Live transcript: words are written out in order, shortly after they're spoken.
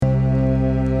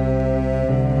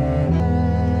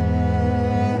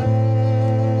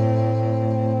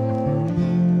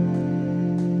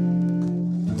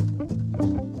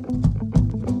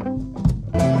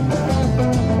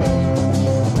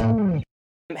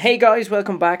Hey guys,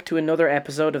 welcome back to another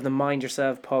episode of the Mind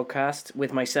Yourself podcast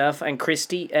with myself and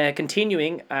Christy,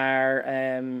 continuing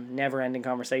our never-ending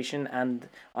conversation and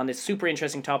on this super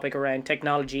interesting topic around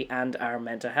technology and our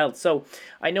mental health. So,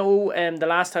 I know the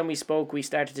last time we spoke, we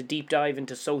started to deep dive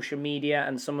into social media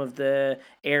and some of the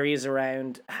areas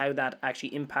around how that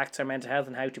actually impacts our mental health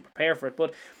and how to prepare for it.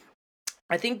 But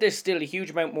I think there's still a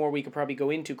huge amount more we could probably go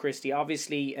into, Christy.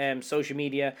 Obviously, social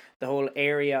media, the whole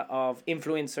area of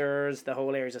influencers, the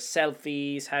whole areas of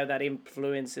selfies, how that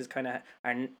influences kind of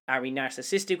are we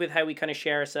narcissistic with how we kind of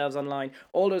share ourselves online?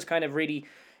 All those kind of really,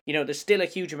 there's still a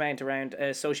huge amount around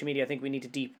social media. I think we need to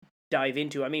deep dive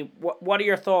into. I mean, what are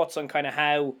your thoughts on kind of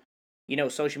how,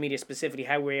 social media specifically,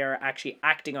 how we are actually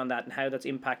acting on that and how that's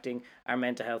impacting our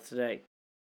mental health today?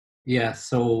 Yeah,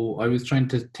 so I was trying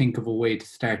to think of a way to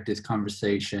start this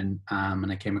conversation,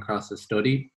 and I came across a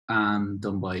study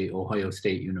done by Ohio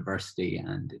State University,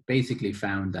 and it basically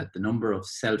found that the number of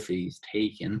selfies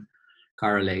taken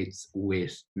correlates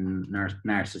with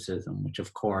narcissism, which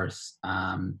of course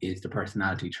is the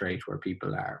personality trait where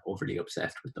people are overly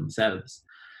obsessed with themselves.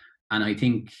 And I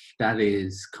think that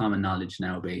is common knowledge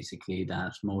now, basically,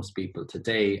 that most people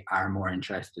today are more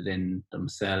interested in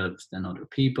themselves than other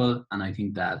people. And I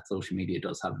think that social media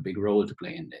does have a big role to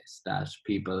play in this, that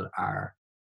people are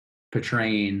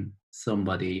portraying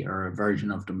somebody or a version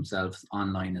of themselves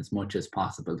online as much as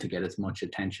possible to get as much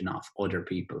attention off other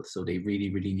people. So they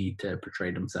really, really need to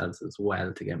portray themselves as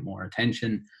well to get more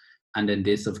attention. And then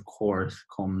this, of course,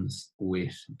 comes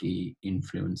with the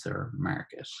influencer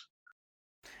market.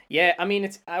 Yeah, I mean,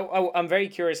 I'm very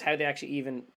curious how they actually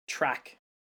even track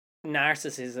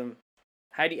narcissism.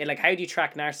 How do you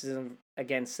track narcissism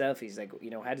against selfies? Like,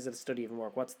 how does that study even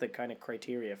work? What's the kind of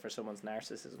criteria for someone's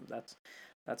narcissism?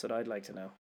 That's what I'd like to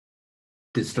know.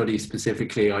 The study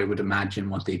specifically, I would imagine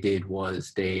what they did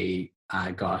was they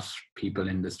got people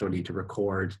in the study to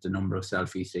record the number of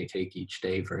selfies they take each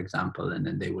day, for example, and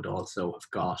then they would also have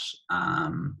got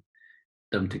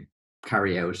them to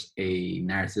carry out a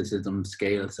narcissism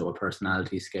scale, so a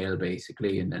personality scale,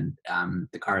 basically, and then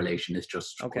the correlation is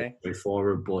just quite Okay.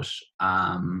 straightforward. But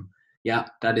yeah,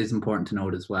 that is important to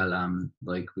note as well.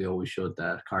 Like we always should,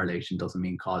 that correlation doesn't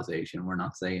mean causation. We're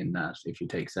not saying that if you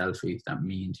take selfies, that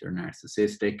means you're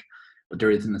narcissistic, but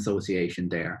there is an association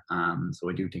there.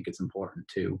 So I do think it's important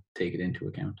to take it into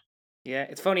account. Yeah,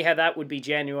 it's funny how that would be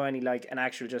genuinely like an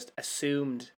actual just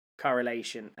assumed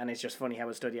correlation, and it's just funny how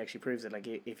a study actually proves it. Like,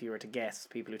 if you were to guess,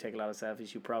 people who take a lot of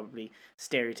selfies, you probably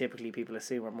stereotypically people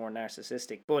assume are more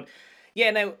narcissistic. But yeah,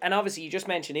 now and obviously you just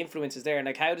mentioned influences there, and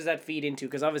like how does that feed into?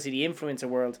 Because obviously the influencer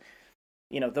world,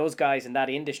 those guys in that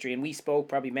industry, and we spoke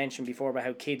probably mentioned before about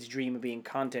how kids dream of being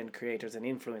content creators and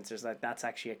influencers. Like, that's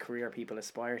actually a career people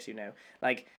aspire to now.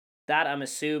 Like, that, I'm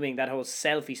assuming that whole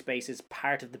selfie space is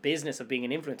part of the business of being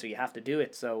an influencer. You have to do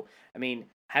it. So I mean,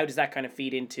 how does that kind of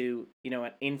feed into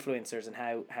influencers and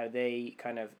how they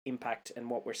kind of impact and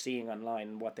what we're seeing online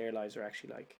and what their lives are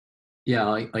actually like? Yeah,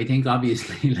 I think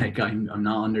obviously, like I'm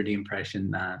not under the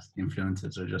impression that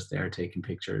influencers are just there taking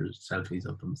pictures, selfies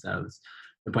of themselves.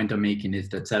 The point I'm making is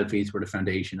that selfies were the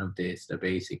foundation of this. That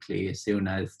basically, as soon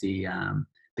as the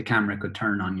camera could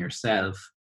turn on yourself,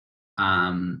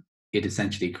 um, it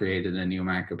essentially created a new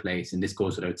marketplace. And this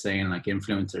goes without saying, like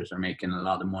influencers are making a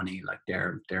lot of money. Like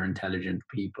they're intelligent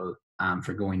people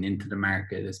for going into the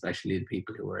market, especially the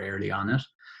people who are early on it,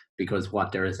 because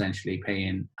what they're essentially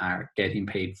paying are getting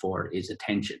paid for is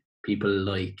attention. People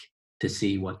like to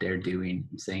see what they're doing,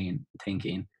 saying,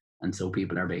 thinking. And so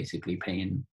people are basically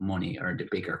paying money, or the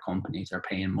bigger companies are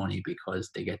paying money because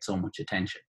they get so much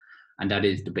attention. And that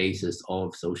is the basis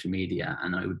of social media,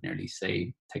 and I would nearly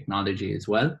say technology as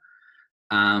well.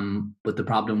 But the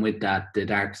problem with that, the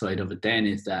dark side of it then,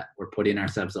 is that we're putting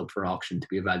ourselves up for auction to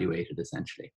be evaluated,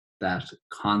 essentially. That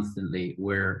constantly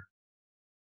we're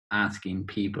asking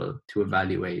people to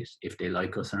evaluate if they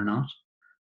like us or not.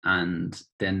 And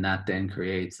then that then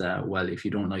creates well, if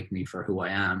you don't like me for who I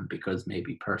am, because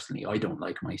maybe personally I don't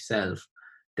like myself,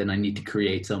 then I need to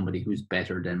create somebody who's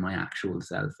better than my actual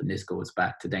self. And this goes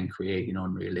back to then creating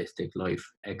unrealistic life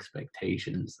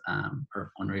expectations,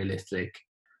 or unrealistic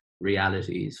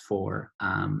realities for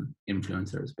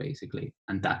influencers, basically.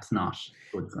 And that's not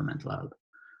good for mental health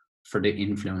for the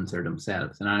influencer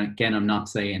themselves. And again, I'm not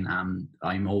saying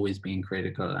I'm always being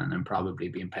critical, and I'm probably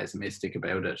being pessimistic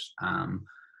about it.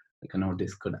 Like I know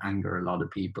this could anger a lot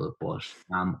of people, but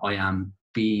I am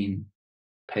being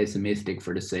pessimistic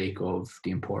for the sake of the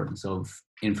importance of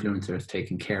influencers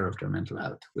taking care of their mental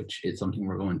health, which is something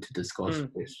we're going to discuss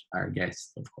Mm. with our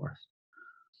guests, of course.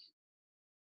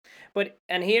 But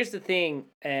and here's the thing,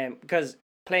 because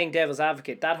playing devil's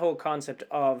advocate, that whole concept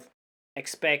of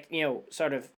expect,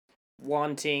 sort of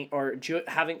wanting or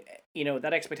having,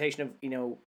 that expectation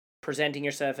of, presenting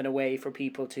yourself in a way for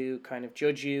people to kind of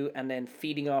judge you, and then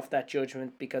feeding off that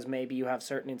judgment because maybe you have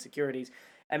certain insecurities.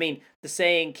 I mean, the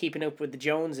saying "keeping up with the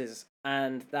Joneses"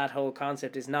 and that whole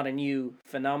concept is not a new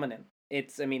phenomenon.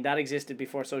 I mean, that existed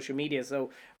before social media. So,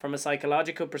 from a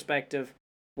psychological perspective,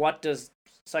 what does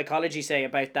psychology say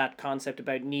about that concept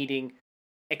about needing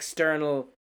external,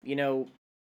 you know,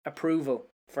 approval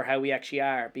for how we actually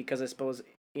are? Because I suppose,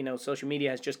 social media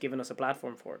has just given us a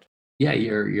platform for it. Yeah,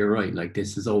 you're right. Like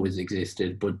this has always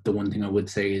existed, but the one thing I would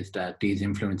say is that these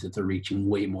influencers are reaching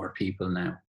way more people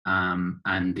now.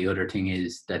 And the other thing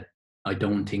is that I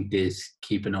don't think this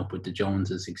keeping up with the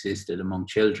Joneses existed among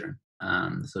children.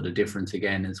 So the difference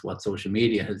again is what social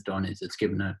media has done is it's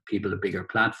given people a bigger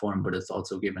platform, but it's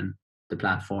also given the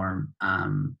platform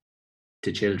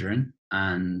to children,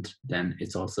 and then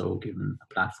it's also given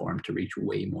a platform to reach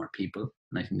way more people.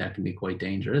 And I think that can be quite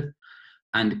dangerous.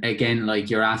 And again, like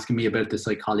you're asking me about the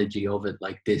psychology of it,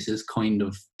 like this is kind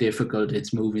of difficult.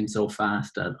 It's moving so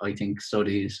fast that I think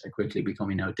studies are quickly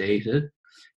becoming outdated.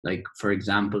 Like, for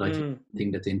example, I think Mm. the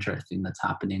thing that's interesting that's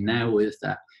happening now is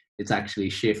that it's actually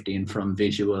shifting from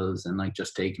visuals and like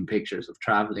just taking pictures of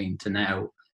traveling to now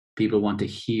people want to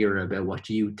hear about what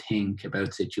you think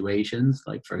about situations.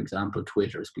 Like, for example,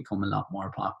 Twitter has become a lot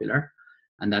more popular.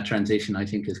 And that transition, I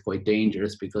think, is quite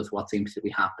dangerous because what seems to be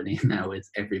happening now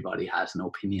is everybody has an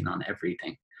opinion on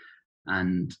everything.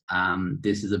 And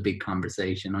this is a big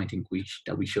conversation I think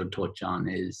that we should touch on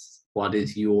is what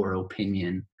is your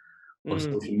opinion of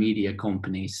Mm. social media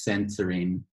companies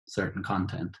censoring certain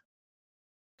content?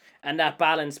 And that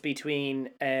balance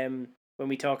between, when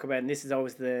we talk about, and this is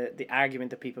always the argument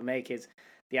that people make, is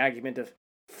the argument of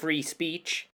free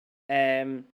speech,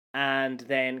 and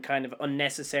then kind of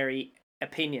unnecessary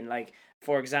opinion. Like,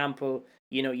 for example,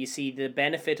 you see the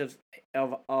benefit of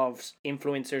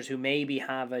influencers who maybe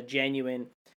have a genuine,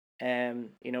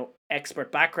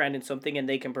 expert background in something, and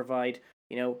they can provide,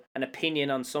 an opinion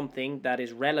on something that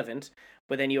is relevant.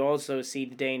 But then you also see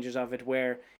the dangers of it,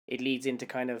 where it leads into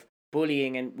kind of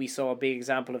bullying, and we saw a big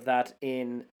example of that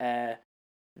in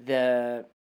the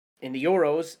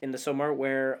Euros in the summer,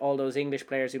 where all those English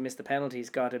players who missed the penalties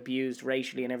got abused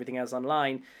racially and everything else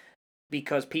online,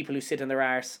 because people who sit on their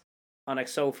arse on a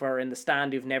sofa or in the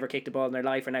stand who've never kicked a ball in their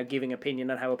life are now giving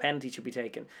opinion on how a penalty should be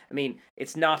taken. I mean,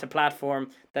 it's not a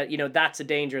platform that, that's a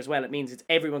danger as well. It means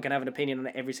everyone can have an opinion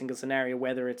on every single scenario,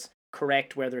 whether it's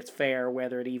correct, whether it's fair,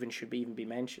 whether it even should even be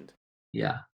mentioned.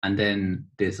 Yeah. And then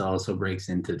this also breaks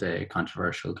into the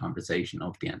controversial conversation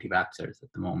of the anti vaxxers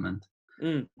at the moment.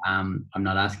 Mm. I'm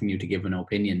not asking you to give an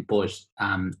opinion, but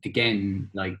again,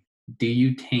 like, do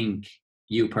you think,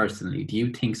 you personally, do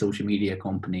you think social media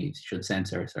companies should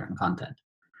censor certain content?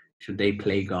 Should they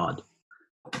play God?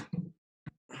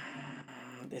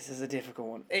 This is a difficult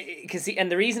one.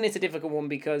 And the reason it's a difficult one,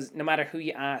 because no matter who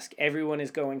you ask, everyone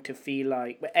is going to feel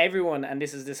like, everyone, and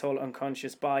this is this whole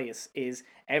unconscious bias, is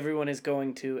everyone is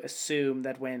going to assume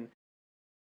that when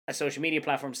a social media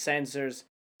platform censors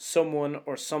someone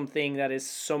or something that is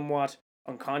somewhat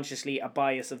unconsciously a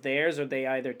bias of theirs, or they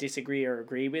either disagree or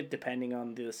agree with, depending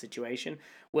on the situation,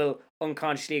 will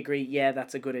unconsciously agree, yeah,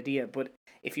 that's a good idea. But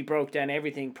if you broke down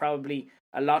everything, probably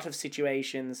a lot of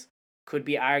situations could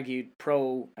be argued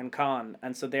pro and con.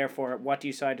 And so therefore, what do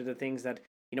you side of the things that,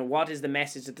 what is the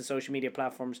message that the social media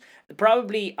platforms,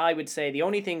 probably I would say the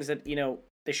only things that,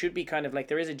 there should be kind of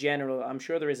like, I'm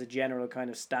sure there is a general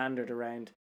kind of standard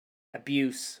around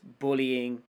abuse,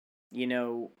 bullying, you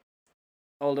know,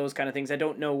 all those kind of things. I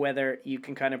don't know whether you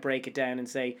can kind of break it down and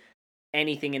say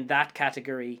anything in that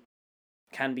category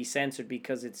can be censored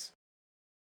because it's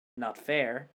not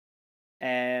fair.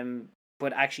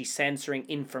 But actually censoring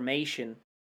information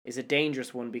is a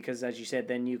dangerous one, because, as you said,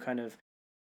 then you kind of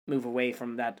move away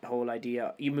from that whole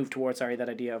idea. You move towards, that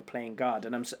idea of playing God.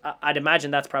 And I'd imagine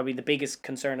that's probably the biggest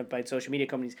concern about social media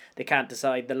companies. They can't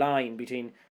decide the line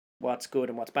between what's good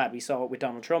and what's bad. We saw it with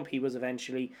Donald Trump. He was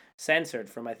eventually censored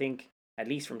from, I think, at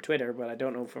least from Twitter, but I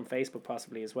don't know, from Facebook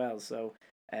possibly as well. So,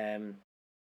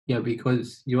 Yeah,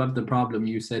 because you have the problem,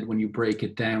 you said when you break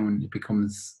it down, it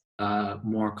becomes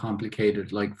more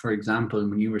complicated. Like, for example,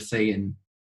 when you were saying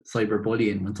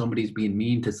cyberbullying, when somebody's being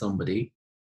mean to somebody,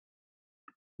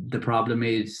 the problem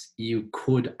is you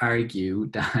could argue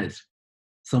that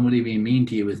somebody being mean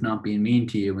to you is not being mean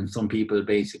to you, and some people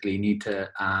basically need to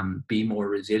be more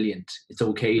resilient. It's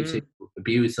okay to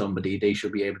abuse somebody, they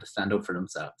should be able to stand up for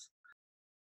themselves.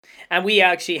 And we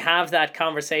actually have that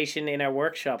conversation in our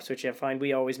workshops, which I find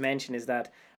we always mention, is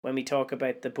that when we talk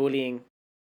about the bullying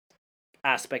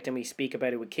aspect and we speak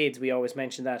about it with kids, we always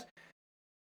mention that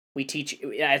we teach.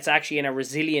 It's actually in a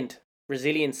resilience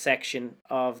section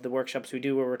of the workshops we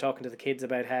do, where we're talking to the kids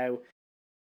about how,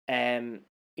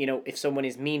 if someone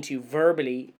is mean to you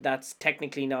verbally, that's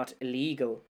technically not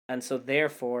illegal. And so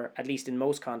therefore, at least in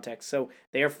most contexts, so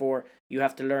therefore you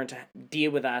have to learn to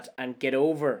deal with that and get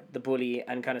over the bully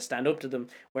and kind of stand up to them.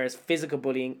 Whereas physical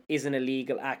bullying is an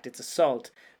illegal act, it's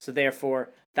assault. So therefore,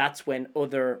 that's when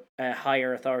other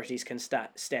higher authorities can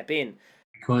step in.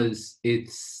 Because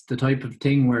it's the type of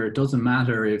thing where it doesn't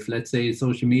matter if, let's say, a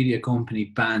social media company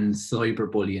bans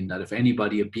cyberbullying, that if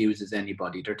anybody abuses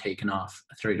anybody, they're taken off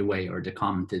straight away or the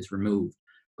comment is removed.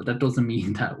 But that doesn't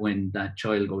mean that when that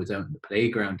child goes out in the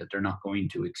playground that they're not going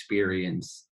to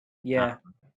experience Yeah.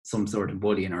 some sort of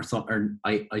bullying or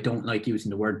I don't like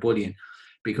using the word bullying,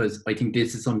 because I think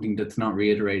this is something that's not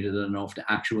reiterated enough, the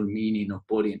actual meaning of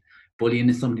bullying. Bullying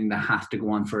is something that has to go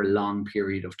on for a long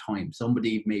period of time.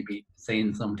 Somebody maybe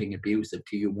saying something abusive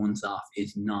to you once off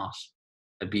is not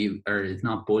abuse, or is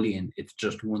not bullying, it's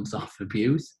just once off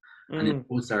abuse. And in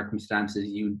those circumstances,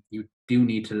 you do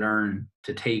need to learn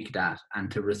to take that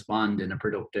and to respond in a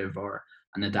productive or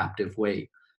an adaptive way.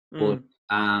 But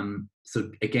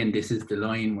so again, this is the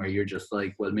line where you're just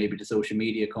like, well, maybe the social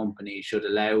media company should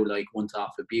allow like once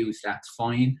off abuse, that's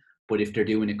fine. But if they're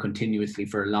doing it continuously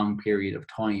for a long period of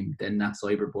time, then that's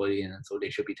cyberbullying, and so they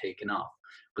should be taken off.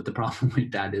 But the problem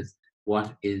with that is,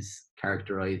 what is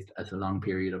characterized as a long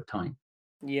period of time?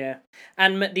 Yeah,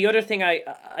 and the other thing I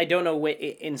don't know,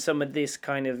 in some of this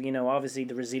kind of, obviously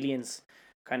the resilience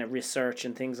kind of research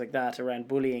and things like that around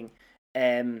bullying,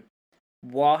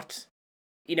 what,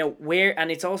 where,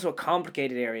 and it's also a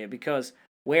complicated area, because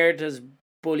where does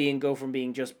bullying go from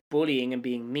being just bullying and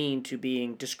being mean to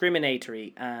being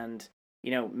discriminatory, and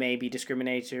maybe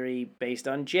discriminatory based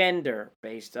on gender,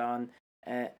 based on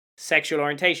sexual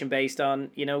orientation, based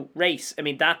on race. I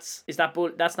mean, that's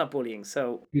not bullying.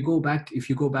 So If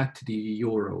you go back to the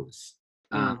Euros,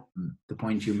 the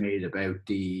point you made about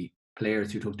the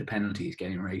players who took the penalties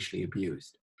getting racially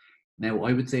abused. Now,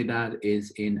 I would say that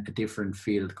is in a different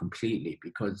field completely,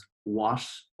 because what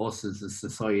us as a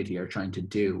society are trying to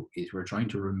do is we're trying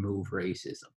to remove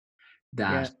racism.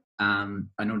 That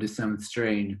I know this sounds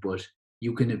strange, but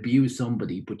you can abuse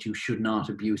somebody, but you should not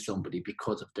abuse somebody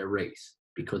because of their race,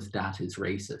 because that is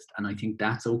racist. And I think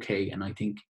that's okay. And I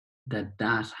think that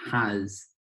that has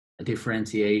a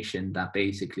differentiation, that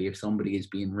basically if somebody is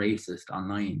being racist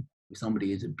online, if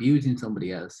somebody is abusing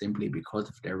somebody else simply because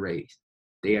of their race,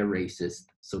 they are racist,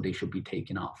 so they should be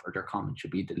taken off or their comment should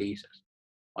be deleted.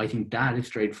 I think that is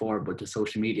straightforward, but the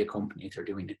social media companies are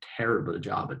doing a terrible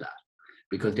job at that,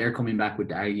 because they're coming back with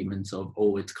the arguments of,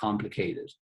 oh, it's complicated.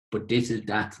 But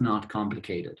that's not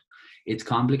complicated. It's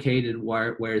complicated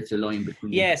where it's a line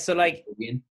between so like,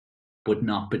 but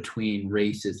not between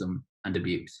racism and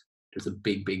abuse. There's a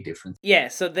big difference. Yeah,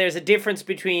 so there's a difference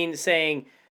between saying,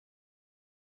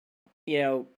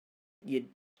 you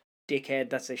dickhead,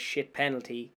 that's a shit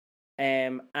penalty,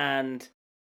 and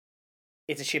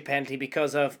it's a shit penalty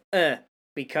because of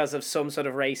some sort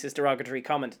of racist derogatory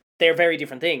comment. They're very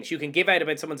different things. You can give out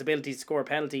about someone's ability to score a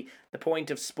penalty. The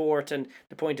point of sport and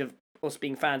the point of us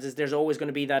being fans is there's always going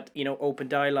to be that open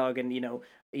dialogue, and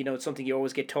it's something you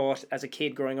always get taught as a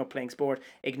kid growing up playing sport.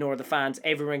 Ignore the fans.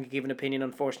 Everyone can give an opinion.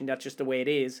 Unfortunately, that's just the way it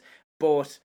is.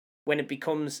 But when it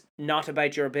becomes not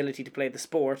about your ability to play the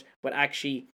sport, but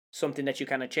actually something that you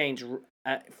kind of change,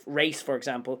 race, for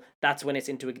example, that's when it's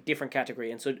into a different category.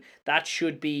 And so that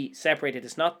should be separated.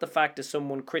 It's not the fact of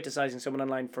someone criticizing someone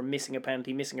online for missing a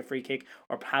penalty, missing a free kick,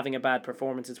 or having a bad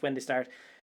performance. It's when they start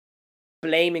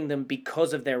blaming them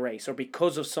because of their race or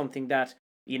because of something that,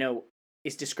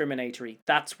 is discriminatory.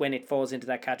 That's when it falls into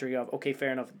that category of, okay,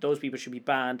 fair enough, those people should be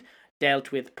banned,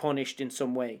 dealt with, punished in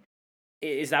some way.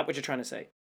 Is that what you're trying to say?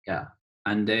 Yeah.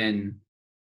 And then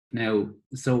now,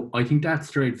 so I think that's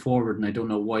straightforward, and I don't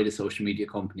know why the social media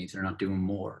companies are not doing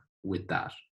more with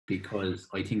that, because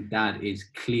I think that is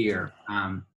clear.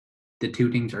 The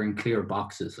two things are in clear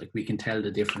boxes. Like, we can tell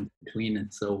the difference between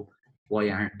it. So why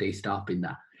aren't they stopping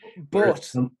that?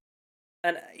 But,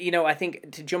 and I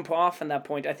think, to jump off on that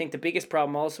point, I think the biggest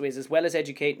problem also is, as well as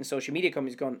educating social media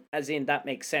companies, going, as in, that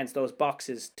makes sense, those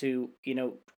boxes to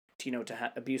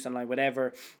abuse online,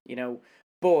 whatever,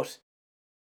 but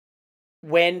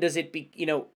when does it be,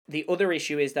 the other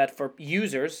issue is that for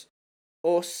users,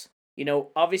 us,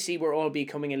 obviously we're all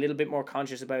becoming a little bit more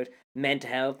conscious about mental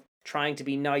health, trying to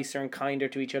be nicer and kinder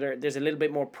to each other. There's a little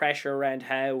bit more pressure around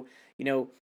how,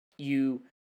 you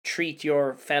treat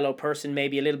your fellow person,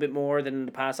 maybe a little bit more than in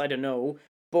the past, I don't know.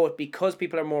 But because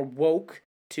people are more woke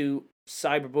to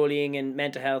cyberbullying and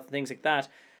mental health and things like that,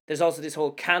 there's also this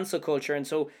whole cancel culture. And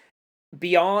so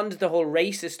beyond the whole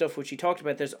racist stuff which you talked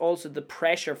about, there's also the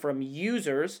pressure from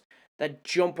users that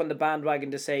jump on the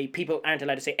bandwagon to say people aren't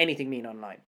allowed to say anything mean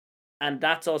online. And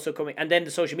that's also coming. And then the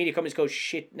social media companies go,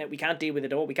 shit, no, we can't deal with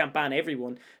it all. We can't ban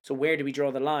everyone. So where do we draw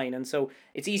the line? And so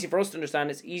it's easy for us to understand.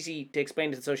 It's easy to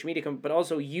explain to the social media company, but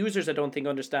also users I don't think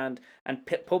understand, and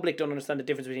public don't understand the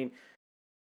difference between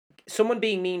someone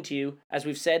being mean to you, as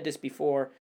we've said this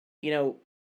before,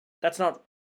 that's not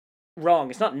wrong.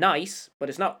 It's not nice, but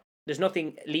there's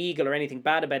nothing legal or anything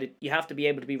bad about it. You have to be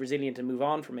able to be resilient and move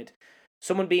on from it.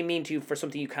 Someone being mean to you for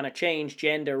something you cannot change,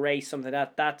 gender, race, something like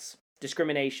that, that's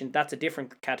discrimination. That's a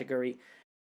different category.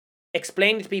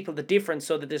 Explain to people the difference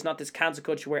so that there's not this cancel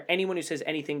culture where anyone who says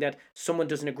anything that someone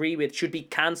doesn't agree with should be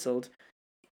cancelled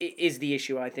is the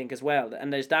issue, I think, as well.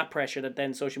 And there's that pressure that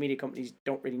then social media companies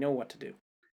don't really know what to do.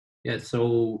 Yeah,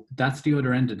 so that's the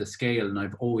other end of the scale, and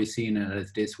I've always seen it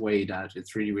as this way, that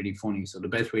it's really, really funny. So the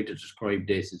best way to describe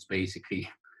this is basically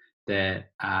the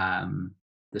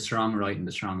strong right and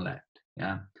the strong left.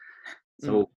 Yeah.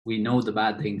 So we know the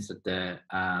bad things that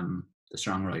the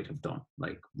strong right have done.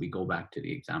 Like, we go back to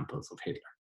the examples of Hitler,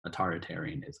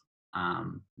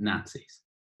 authoritarianism, Nazis,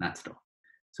 that stuff.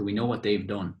 So we know what they've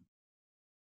done.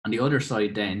 On the other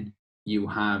side, then you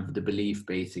have the belief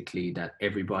basically that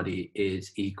everybody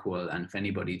is equal, and if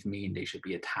anybody's mean, they should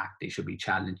be attacked, they should be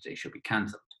challenged, they should be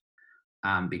cancelled,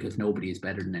 because nobody is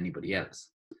better than anybody else.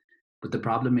 But the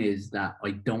problem is that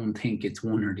I don't think it's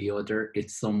one or the other,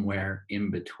 it's somewhere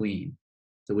in between.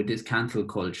 So with this cancel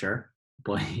culture,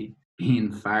 by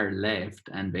being far left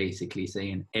and basically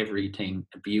saying everything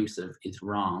abusive is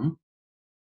wrong,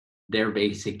 they're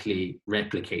basically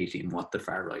replicating what the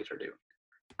far right are doing.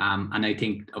 And I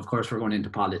think, of course, we're going into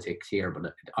politics here,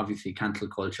 but obviously cancel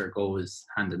culture goes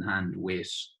hand in hand with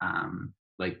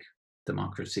like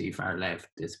democracy, far left,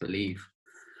 disbelief.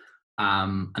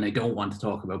 And I don't want to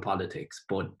talk about politics,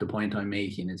 but the point I'm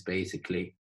making is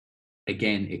basically,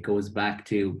 again, it goes back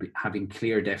to having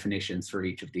clear definitions for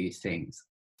each of these things.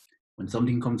 When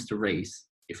something comes to race,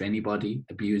 if anybody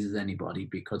abuses anybody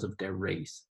because of their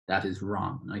race, that is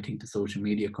wrong. And I think the social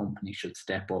media company should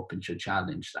step up and should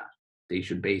challenge that. They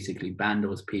should basically ban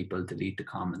those people, delete the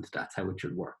comments. That's how it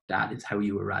should work. That is how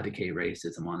you eradicate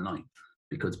racism online.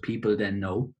 Because people then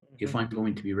know, if I'm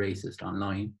going to be racist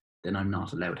online, then I'm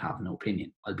not allowed to have an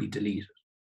opinion. I'll be deleted.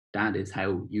 That is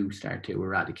how you start to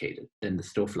eradicate it. Then the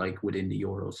stuff like within the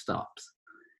Euro stops.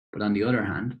 But on the other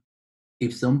hand,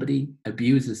 if somebody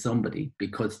abuses somebody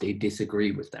because they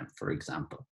disagree with them, for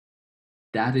example,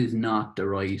 that is not the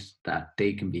right that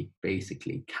they can be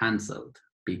basically cancelled,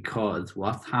 because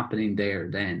what's happening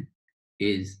there then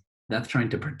is that's trying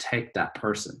to protect that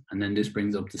person. And then this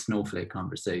brings up the snowflake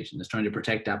conversation. It's trying to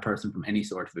protect that person from any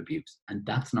sort of abuse. And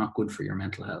that's not good for your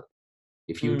mental health.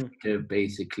 If you try to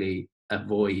basically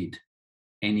avoid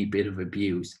any bit of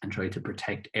abuse and try to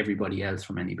protect everybody else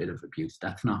from any bit of abuse,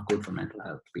 that's not good for mental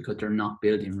health, because they're not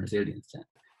building resilience then.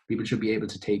 People should be able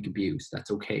to take abuse,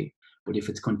 that's okay. But if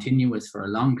it's continuous for a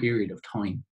long period of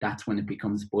time, that's when it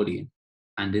becomes bullying.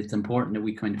 And it's important that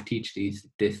we kind of teach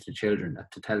this to children,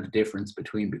 that to tell the difference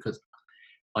between, because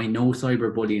I know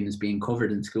cyberbullying is being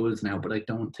covered in schools now, but I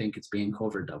don't think it's being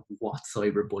covered of what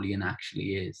cyberbullying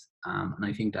actually is. And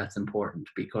I think that's important,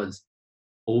 because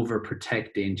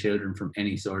overprotecting children from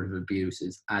any sort of abuse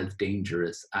is as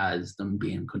dangerous as them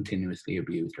being continuously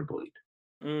abused or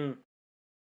bullied.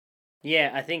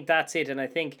 Yeah, I think that's it. And I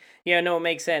think, yeah, no, it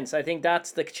makes sense. I think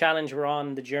that's the challenge we're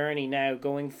on the journey now,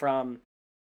 going from,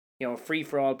 free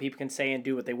for all, people can say and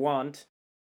do what they want,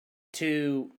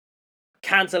 to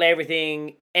cancel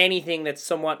everything, anything that's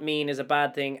somewhat mean is a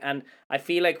bad thing. And I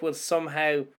feel like we'll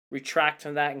somehow retract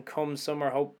from that and come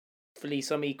somewhere, hopefully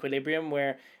some equilibrium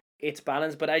where it's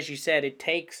balanced. But as you said, it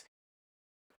takes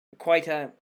quite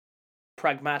a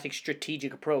pragmatic,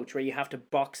 strategic approach where you have to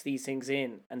box these things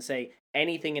in and say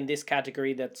anything in this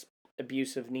category that's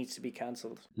abusive needs to be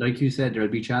cancelled. Like you said, there'll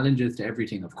be challenges to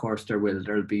everything. Of course there will.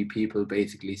 There'll be people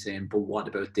basically saying, but what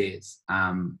about this?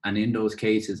 And in those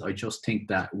cases, I just think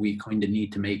that we kind of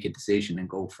need to make a decision and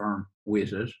go firm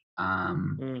with it.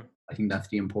 I think that's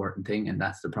the important thing, and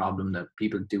that's the problem that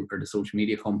people do, or the social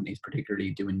media companies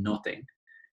particularly, doing nothing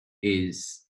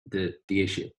is the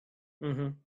issue.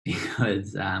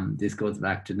 Because this goes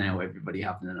back to now everybody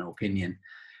having an opinion.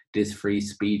 This free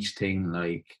speech thing,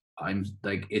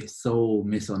 it's so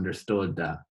misunderstood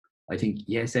that I think,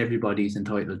 yes, everybody's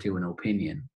entitled to an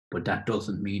opinion, but that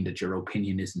doesn't mean that your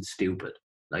opinion isn't stupid.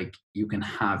 Like, you can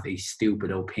have a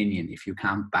stupid opinion if you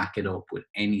can't back it up with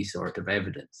any sort of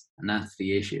evidence, and that's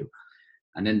the issue.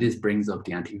 And then this brings up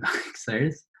the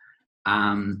anti-vaxxers.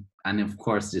 and of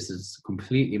course this is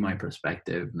completely my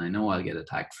perspective, and I know I'll get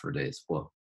attacked for this, but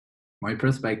my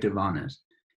perspective on it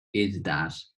is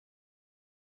that,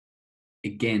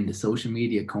 again, the social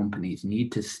media companies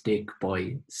need to stick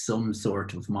by some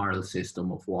sort of moral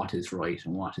system of what is right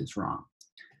and what is wrong.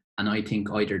 And I think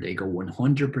either they go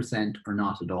 100% or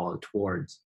not at all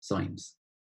towards science.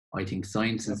 I think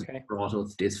science has brought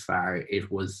us this far.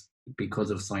 It was because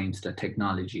of science that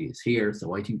technology is here.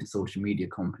 So I think the social media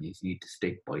companies need to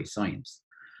stick by science.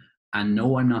 And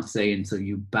no, I'm not saying so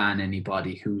you ban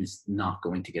anybody who's not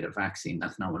going to get a vaccine.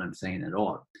 That's not what I'm saying at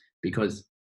all. Because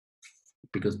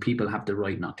people have the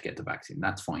right not to get the vaccine.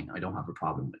 That's fine. I don't have a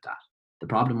problem with that. The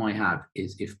problem I have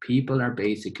is if people are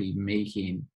basically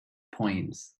making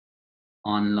points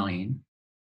online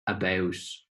about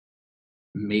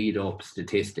made up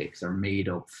statistics or made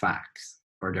up facts,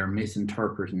 or they're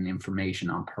misinterpreting information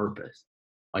on purpose,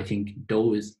 I think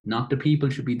those, not the people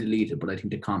should be deleted, but I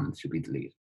think the comments should be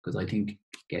deleted. Because I think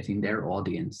getting their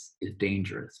audience is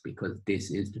dangerous, because this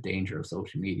is the danger of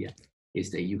social media, is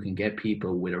that you can get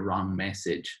people with a wrong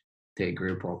message to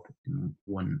group up in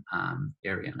one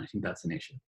area. And I think that's an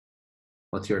issue.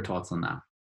 What's your thoughts on that?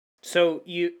 So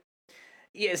I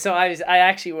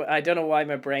don't know why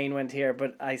my brain went here,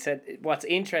 but I said what's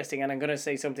interesting, and I'm going to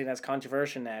say something that's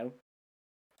controversial now.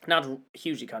 Not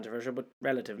hugely controversial, but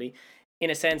relatively, in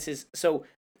a sense, is so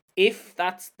if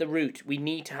that's the route, we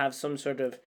need to have some sort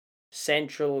of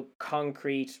central,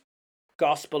 concrete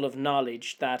gospel of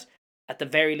knowledge that at the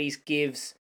very least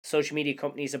gives social media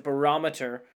companies a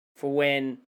barometer for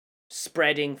when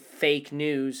spreading fake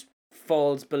news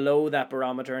falls below that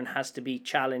barometer and has to be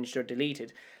challenged or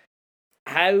deleted.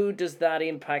 How does that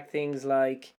impact things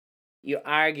like, you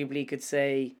arguably could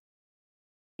say,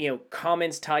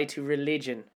 comments tied to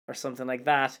religion or something like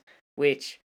that,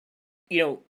 which,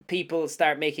 people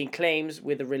start making claims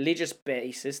with a religious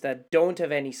basis that don't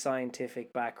have any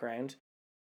scientific background.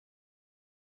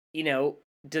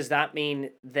 Does that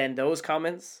mean then those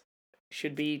comments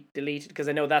should be deleted? Because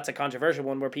I know that's a controversial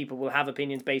one where people will have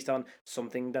opinions based on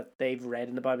something that they've read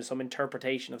in the Bible, some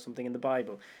interpretation of something in the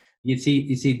Bible. You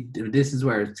see, this is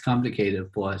where it's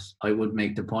complicated, but I would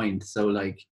make the point. So,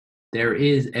 like, there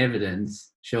is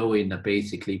evidence showing that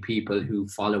basically people who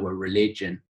follow a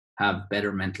religion have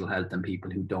better mental health than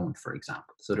people who don't, for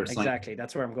example. So there's exactly,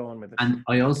 that's where I'm going with it. And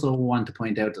I also want to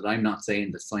point out that I'm not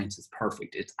saying that science is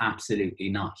perfect. It's absolutely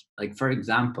not. Like, for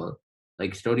example,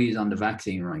 like studies on the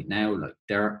vaccine right now, like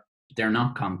they're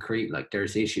not concrete. Like,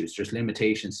 there's issues, there's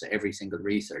limitations to every single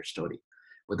research study.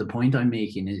 But the point I'm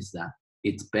making is that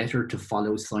it's better to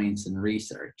follow science and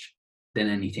research than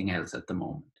anything else at the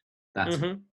moment. That's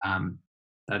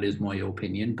that is my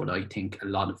opinion, but I think a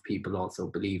lot of people also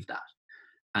believe that.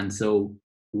 And so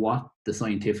what the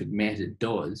scientific method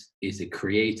does is it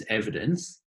creates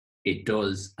evidence, it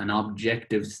does an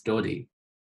objective study,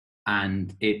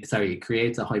 and it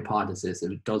creates a hypothesis,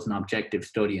 it does an objective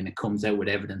study, and it comes out with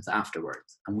evidence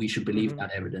afterwards. And we should believe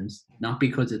that evidence, not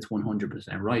because it's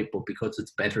 100% right, but because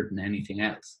it's better than anything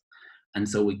else. And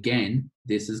so again,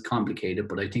 this is complicated,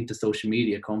 but I think the social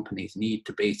media companies need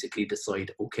to basically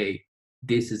decide, okay,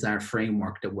 this is our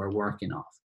framework that we're working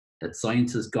off, that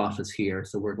science has got us here,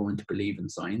 so we're going to believe in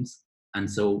science. And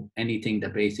so anything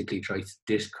that basically tries to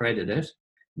discredit it,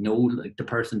 no, like, the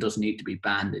person doesn't need to be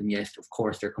banned. And yes, of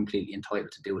course, they're completely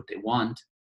entitled to do what they want,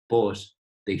 but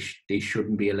they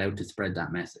shouldn't be allowed to spread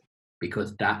that message,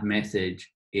 because that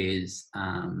message is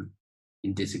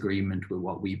in disagreement with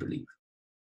what we believe.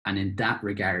 And in that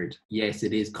regard, yes,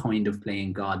 it is kind of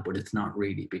playing God, but it's not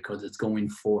really, because it's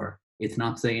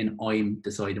not saying I'm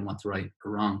deciding what's right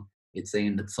or wrong. It's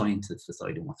saying that science is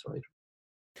deciding what's right.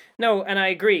 No, and I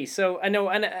agree. So I know,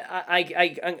 and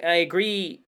I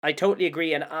agree. I totally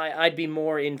agree, and I'd be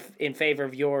more in favor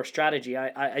of your strategy.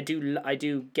 I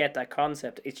do get that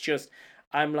concept. It's just,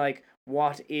 I'm like,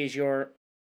 what is your?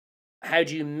 How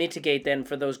do you mitigate then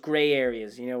for those gray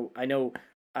areas? I know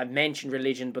I've mentioned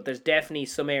religion, but there's definitely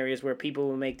some areas where people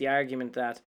will make the argument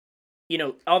that,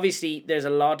 obviously there's a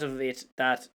lot of it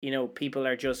that, people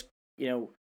are just,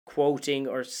 quoting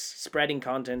or spreading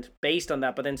content based on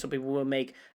that, but then some people will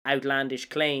make outlandish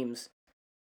claims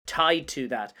tied to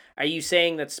that. Are you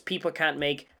saying that people can't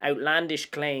make outlandish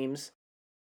claims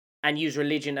and use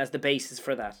religion as the basis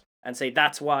for that and say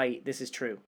that's why this is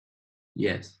true?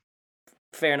 Yes.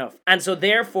 Fair enough. And so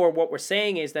therefore what we're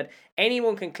saying is that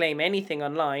anyone can claim anything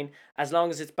online as long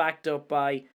as it's backed up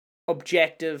by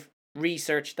objective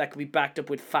research that can be backed up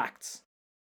with facts.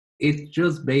 It's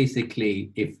just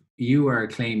basically, if you are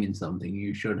claiming something,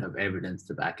 you should have evidence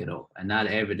to back it up. And that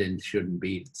evidence shouldn't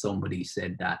be somebody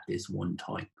said that this one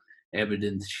time.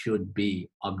 evidence should be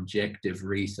objective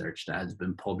research that has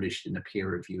been published in a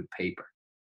peer-reviewed paper,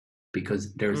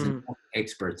 because there's enough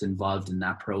experts involved in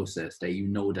that process that you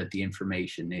know that the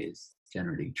information is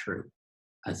generally true,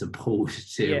 as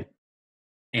opposed to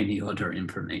any other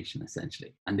information,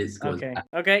 essentially. And this goes back.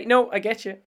 Okay. No, I get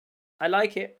you. I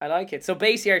like it. I like it. So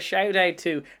basically,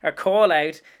 our call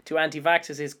out to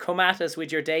anti-vaxxers is come at us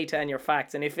with your data and your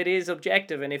facts. And if it is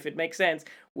objective and if it makes sense,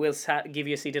 we'll give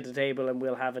you a seat at the table and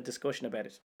we'll have a discussion about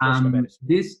it.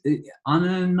 This, on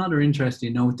another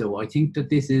interesting note, though, I think that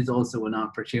this is also an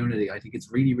opportunity. I think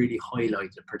it's really, really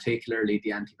highlighted, particularly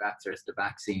the anti-vaxxers, the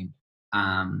vaccine,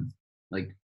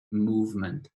 like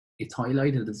movement. It's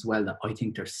highlighted as well that I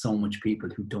think there's so much people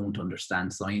who don't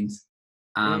understand science.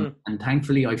 And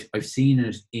thankfully, I've seen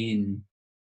it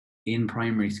in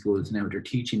primary schools now. They're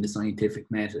teaching the scientific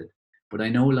method, but I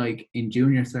know, like in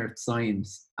junior cert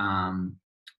science,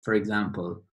 for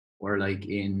example, or like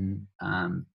in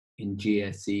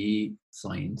GSE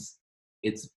science,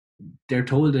 they're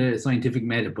told the scientific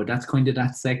method, but that's kind of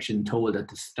that section told at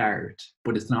the start,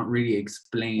 but it's not really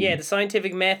explained. Yeah, the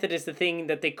scientific method is the thing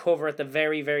that they cover at the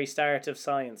very, very start of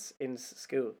science in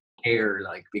school. Care,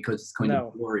 like, because it's kind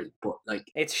of boring, but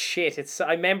like it's shit.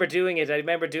 I remember doing it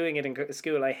in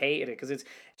school. I hated it because it's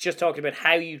just talking about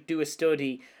how you do a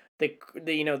study,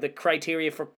 the criteria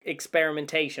for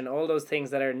experimentation, all those things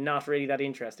that are not really that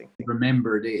interesting.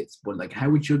 Remember this, but like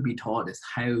how it should be taught is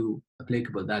how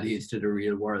applicable that is to the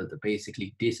real world. That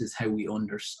basically this is how we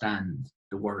understand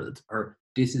the world, or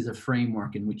this is a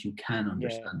framework in which you can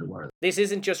understand the world. This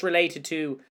isn't just related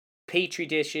to petri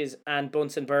dishes and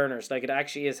Bunsen burners. Like, it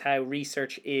actually is how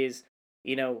research is,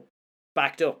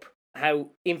 backed up, how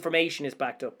information is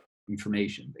backed up.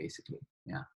 Information, basically.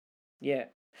 Yeah.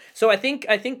 So I think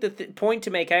the point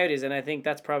to make out is, and I think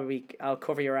that's probably, I'll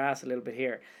cover your ass a little bit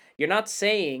here. You're not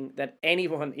saying that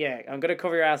anyone, I'm going to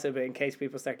cover your ass a bit in case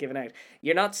people start giving out.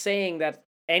 You're not saying that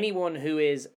anyone who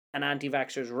is an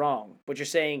anti-vaxxer is wrong, but you're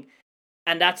saying,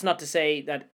 and that's not to say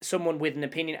that someone with an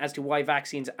opinion as to why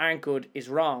vaccines aren't good is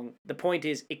wrong. The point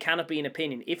is, it cannot be an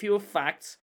opinion. If you have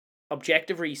facts,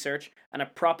 objective research, and a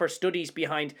proper studies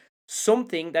behind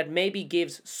something that maybe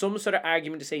gives some sort of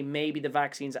argument to say maybe the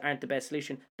vaccines aren't the best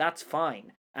solution, that's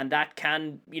fine. And that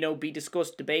can, be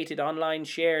discussed, debated, online,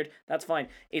 shared, that's fine.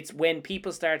 It's when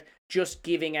people start just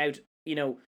giving out,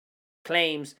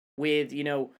 claims with,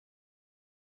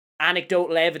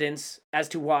 anecdotal evidence as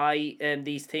to why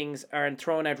these things are, and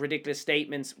throwing out ridiculous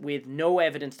statements with no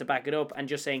evidence to back it up, and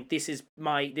just saying this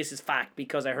is fact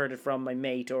because I heard it from my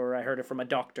mate or I heard it from a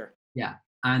doctor. Yeah.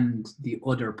 And the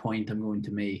other point I'm going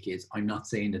to make is, I'm not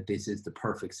saying that this is the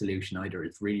perfect solution either.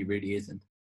 It really, really isn't.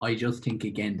 I just think,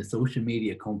 again, the social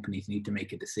media companies need to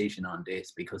make a decision on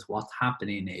this, because what's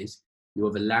happening is you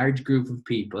have a large group of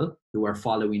people who are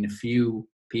following a few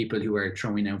people who are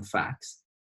throwing out facts.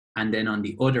 And then on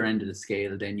the other end of the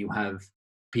scale, then you have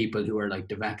people who are like,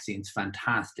 the vaccine's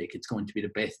fantastic, it's going to be the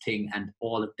best thing, and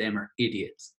all of them are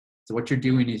idiots. So what you're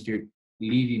doing is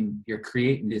you're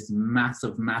creating this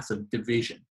massive, massive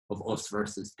division of us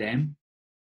versus them.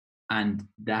 And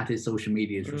that is social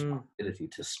media's responsibility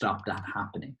to stop that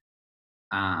happening.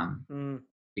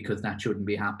 Because that shouldn't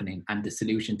be happening. And the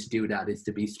solution to do that is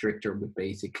to be stricter with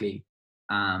basically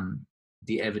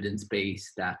the evidence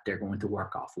base that they're going to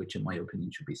work off, which in my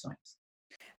opinion should be science.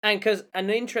 And because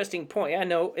an interesting point, I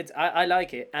know I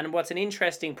like it. And what's an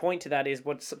interesting point to that is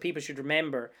what people should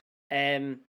remember.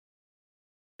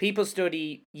 People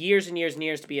study years and years and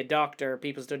years to be a doctor.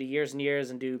 People study years and years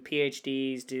and do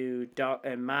PhDs, do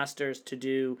masters to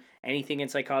do anything in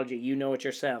psychology. You know it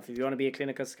yourself. If you want to be a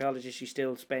clinical psychologist, you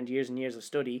still spend years and years of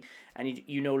study, and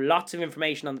you know lots of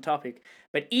information on the topic.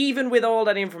 But even with all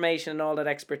that information and all that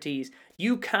expertise,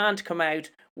 you can't come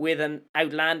out with an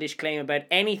outlandish claim about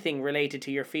anything related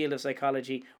to your field of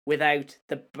psychology without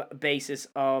the basis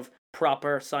of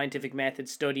proper scientific method,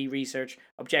 study, research,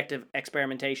 objective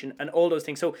experimentation, and all those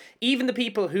things. So even the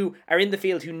people who are in the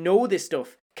field who know this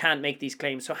stuff can't make these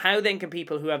claims. So how then can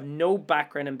people who have no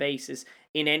background and basis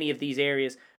in any of these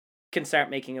areas can start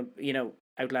making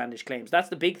outlandish claims? That's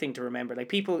the big thing to remember.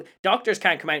 Like, doctors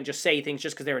can't come out and just say things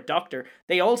just because they're a doctor.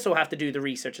 They also have to do the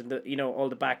research and all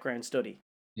the background study.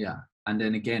 Yeah, and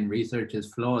then again, research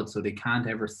is flawed, so they can't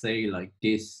ever say like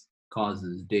this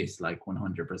causes this, like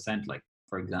 100%. Like,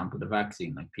 for example, the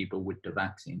vaccine, like people with the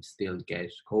vaccine still get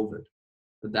COVID.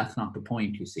 But that's not the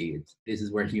point, you see. This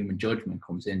is where human judgment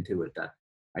comes into it. That,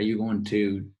 are you going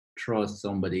to trust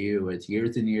somebody who has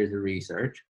years and years of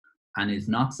research and is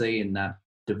not saying that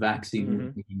the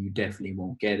vaccine, you definitely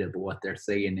won't get it, but what they're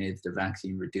saying is the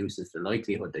vaccine reduces the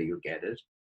likelihood that you'll get it?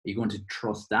 Are you going to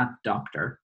trust that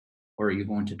doctor? or are you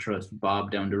going to trust Bob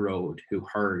down the road who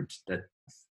heard that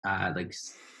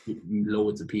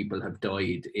loads of people have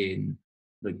died in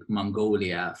like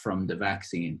Mongolia from the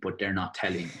vaccine, but they're not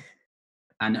telling you?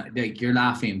 And like, you're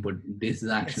laughing, but this is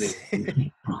actually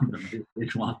a problem. This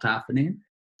is what's happening.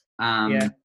 Yeah.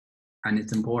 And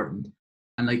it's important.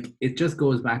 And like, it just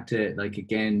goes back to, like,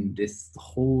 again, this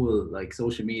whole like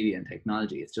social media and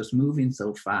technology, it's just moving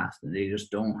so fast and they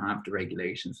just don't have the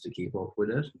regulations to keep up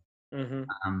with it.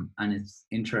 And it's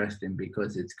interesting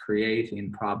because it's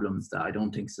creating problems that I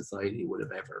don't think society would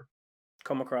have ever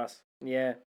come across.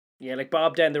 Yeah. Yeah, like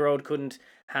Bob down the road couldn't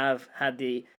have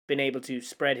been able to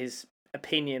spread his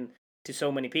opinion to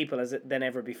so many people than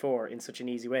ever before in such an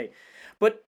easy way.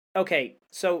 But okay,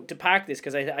 so to park this,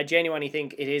 because I genuinely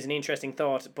think it is an interesting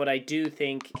thought, but I do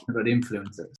think about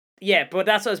influencers. Yeah, but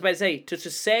that's what I was about to say. To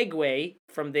segue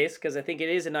from this, because I think it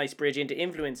is a nice bridge into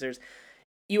influencers,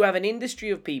 you have an industry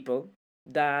of people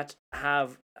that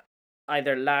have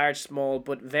either large, small,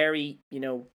 but very,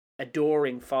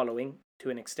 adoring following to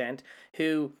an extent,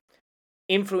 who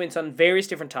influence on various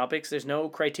different topics. There's no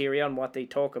criteria on what they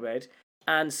talk about,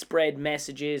 and spread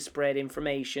messages, spread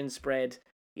information, spread,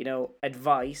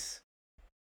 advice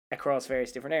across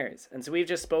various different areas. And so we've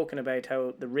just spoken about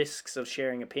how the risks of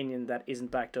sharing opinion that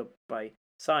isn't backed up by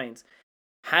science.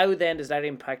 How then does that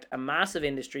impact a massive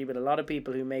industry with a lot of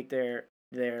people who make their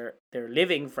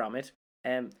living from it?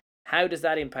 How does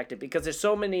that impact it? Because there's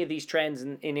so many of these trends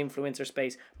in influencer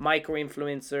space, micro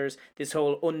influencers, this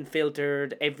whole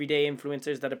unfiltered everyday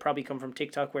influencers that have probably come from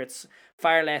TikTok, where it's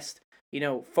far less,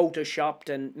 photoshopped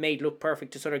and made look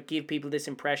perfect to sort of give people this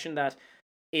impression that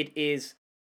it is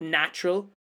natural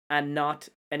and not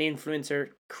an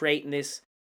influencer creating this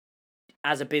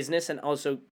as a business and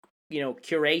also,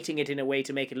 curating it in a way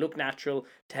to make it look natural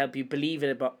to help you believe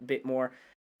it a bit more.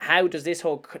 How does this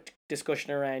whole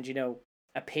discussion around,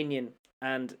 opinion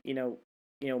and,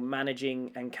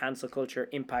 managing and cancel culture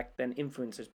impact then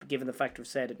influencers, given the fact we've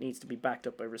said it needs to be backed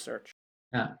up by research?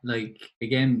 Yeah, like,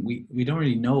 again, we don't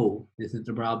really know. This is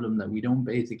the problem, that we don't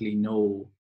basically know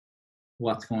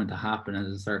what's going to happen as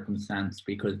a circumstance,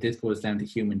 because this goes down to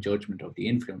human judgment of the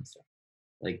influencer.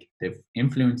 Like, the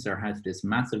influencer has this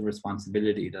massive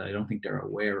responsibility that I don't think they're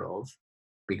aware of,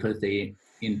 because they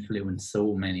influence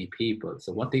so many people.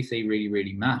 So what they say really,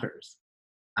 really matters.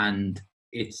 And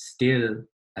it's still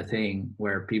a thing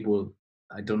where people,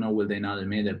 I don't know, will they not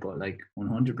admit it, but like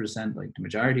 100%, like the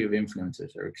majority of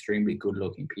influencers are extremely good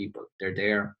looking people. They're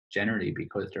there generally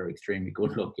because they're extremely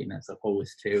good looking, as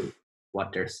opposed to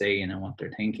what they're saying and what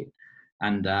they're thinking.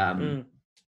 And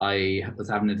I was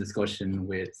having a discussion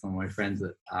with some of my friends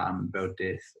about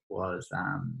this.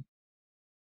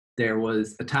 There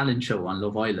was a talent show on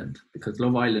Love Island, because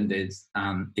Love Island is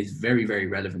very, very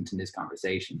relevant in this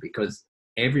conversation, because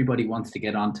everybody wants to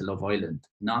get onto Love Island.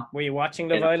 Were you watching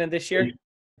Love Island this year?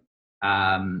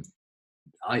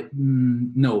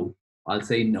 No, I'll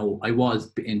say no. I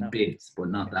was in bits, but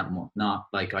not that much. Not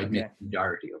like I missed the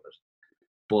majority of it.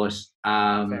 But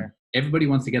everybody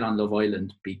wants to get on Love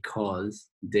Island because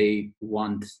they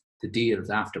want the deals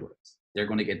afterwards. They're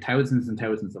going to get thousands and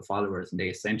thousands of followers, and they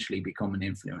essentially become an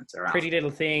influencer. Pretty Little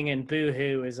Thing and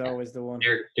Boohoo is always the one.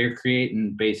 They're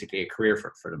creating basically a career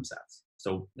for themselves.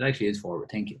 So it actually is forward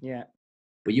thinking. Yeah.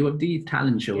 But you have these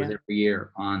talent shows every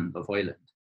year on Love Island,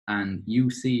 and you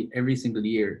see every single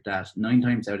year that 9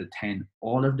 times out of 10,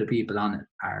 all of the people on it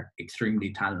are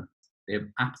extremely talented. They have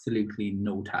absolutely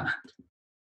no talent.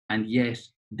 And yet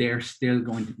they're still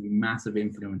going to be massive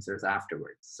influencers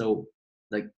afterwards. So,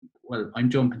 like, well, I'm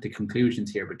jumping to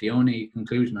conclusions here, but the only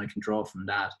conclusion I can draw from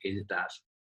that is that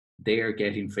they are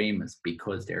getting famous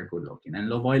because they're good looking. And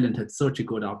Love Island had such a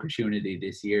good opportunity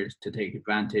this year to take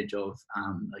advantage of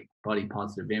like body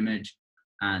positive image,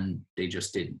 and they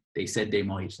just didn't. They said they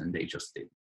might, and they just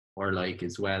didn't. Or like,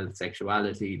 as well,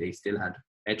 sexuality, they still had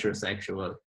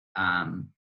heterosexual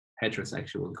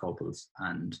couples,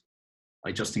 and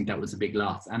I just think that was a big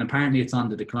loss. And apparently it's on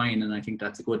the decline, and I think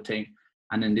that's a good thing.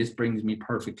 And then this brings me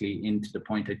perfectly into the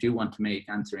point I do want to make,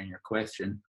 answering your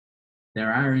question.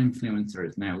 There are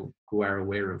influencers now who are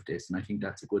aware of this, and I think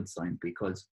that's a good sign,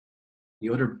 because the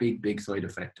other big side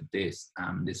effect of this,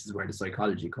 this is where the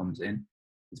psychology comes in,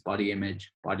 is body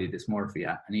image, body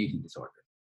dysmorphia, and eating disorder.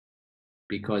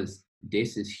 Because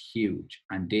this is huge,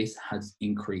 and this has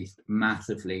increased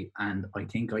massively. And I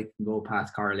think I can go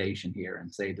past correlation here and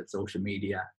say that social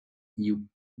media, you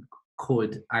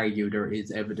could argue there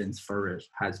is evidence for it,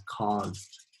 has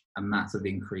caused a massive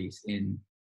increase in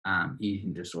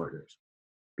eating disorders.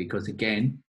 Because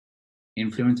again,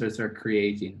 influencers are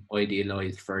creating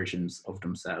idealized versions of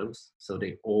themselves, so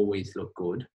they always look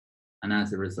good. And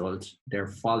as a result, their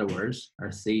followers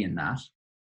are seeing that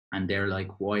and they're like,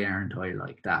 why aren't I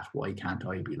like that? Why can't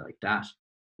I be like that?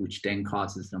 Which then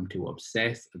causes them to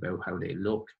obsess about how they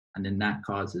look. And then that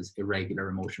causes irregular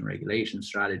emotion regulation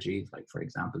strategies, like, for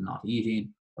example, not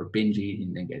eating or binge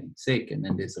eating, then getting sick. And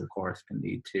then this, of course, can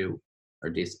lead to, or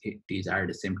these are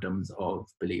the symptoms of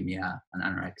bulimia and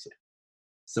anorexia.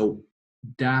 So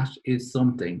that is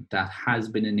something that has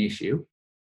been an issue,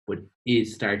 but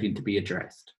is starting to be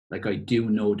addressed. Like, I do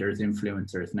know there's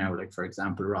influencers now, like, for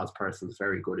example, Roz Purcell's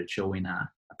very good at showing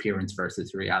appearance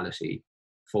versus reality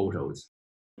photos.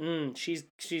 She's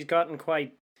gotten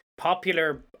quite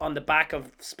popular on the back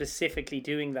of specifically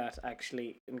doing that,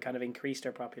 actually, and kind of increased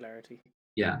her popularity.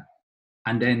 Yeah.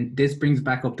 And then this brings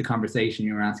back up the conversation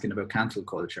you were asking about cancel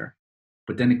culture.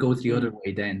 But then it goes the other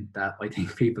way then, that I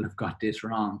think people have got this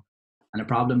wrong. And the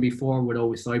problem before with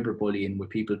always cyberbullying, with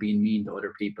people being mean to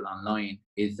other people online,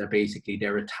 is that basically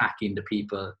they're attacking the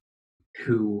people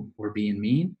who were being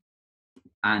mean.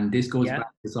 And this goes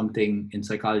back to something in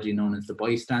psychology known as the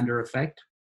bystander effect.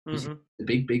 Mm-hmm.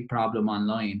 The big problem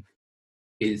online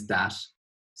is that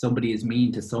somebody is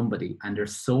mean to somebody, and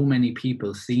there's so many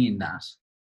people seeing that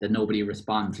nobody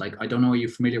responds. Like, I don't know, are you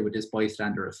familiar with this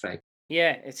bystander effect?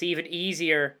 Yeah, it's even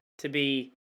easier to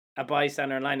be a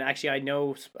bystander online. Actually,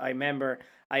 I remember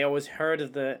I always heard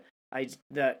of the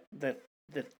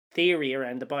theory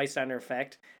around the bystander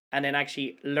effect, and then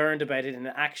actually learned about it in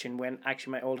action when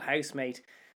actually my old housemate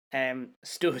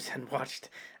stood and watched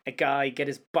a guy get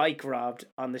his bike robbed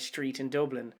on the street in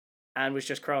Dublin, and was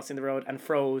just crossing the road and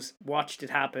froze, watched it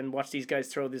happen, watched these guys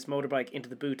throw this motorbike into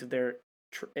the boot of their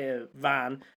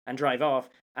van and drive off.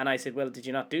 And I said, well, did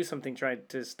you not do something, try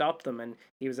to stop them? And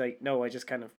he was like, no, I just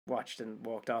kind of watched and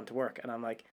walked on to work. And I'm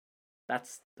like,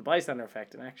 that's the bystander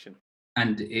effect in action.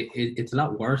 And it's a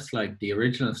lot worse. Like, the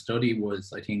original study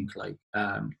was, I think, like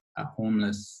a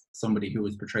homeless, somebody who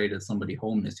was portrayed as somebody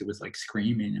homeless who was like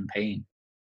screaming in pain.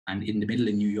 And in the middle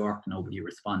of New York, nobody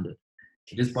responded.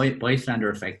 So this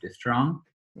bystander effect is strong.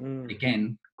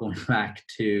 Again, going back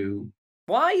to...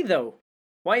 Why though?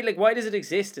 Why does it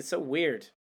exist? It's so weird.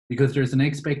 Because there's an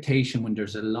expectation when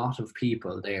there's a lot of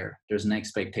people there's an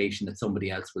expectation that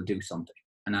somebody else will do something.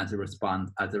 And as a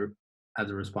response,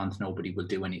 nobody will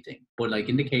do anything. But like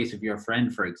in the case of your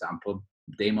friend, for example,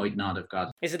 they might not have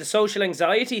got... Is it a social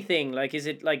anxiety thing? Like, is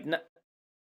it like...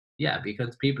 Yeah,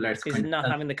 because people are... Is it not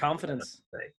having the confidence?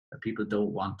 That people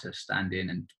don't want to stand in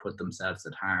and put themselves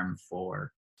at harm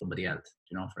for somebody else,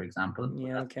 for example.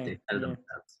 Yeah, okay. They tell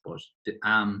themselves.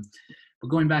 But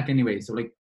going back anyway, so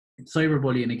like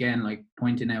cyberbullying, again, like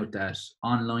pointing out that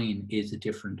online is a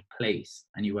different place,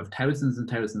 and you have thousands and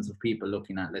thousands of people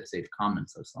looking at, let's say, the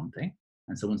comments or something.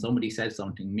 And so when somebody says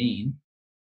something mean,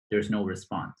 there's no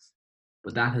response.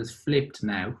 But that has flipped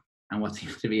now. And what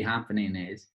seems to be happening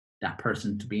is that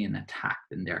person to being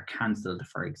attacked and they're cancelled,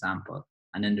 for example.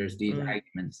 And then there's these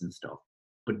arguments and stuff.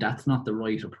 But that's not the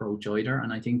right approach either.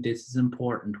 And I think this is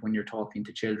important when you're talking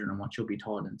to children, and what should be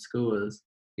taught in schools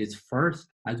is, first,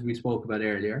 as we spoke about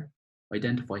earlier,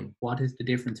 identify what is the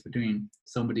difference between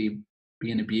somebody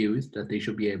being abused that they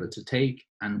should be able to take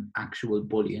and actual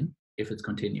bullying if it's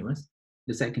continuous.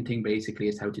 The second thing basically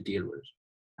is how to deal with it.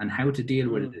 And how to deal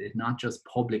with it is not just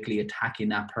publicly attacking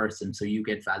that person so you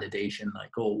get validation,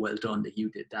 like, oh, well done that you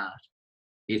did that.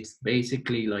 It's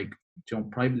basically like,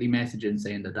 privately messaging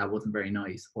saying that wasn't very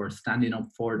nice, or standing up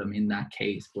for them in that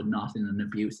case, but not in an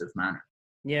abusive manner.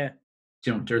 Yeah.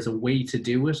 There's a way to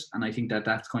do it, and I think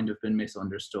that's kind of been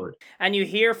misunderstood. And you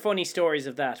hear funny stories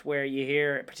of that, where you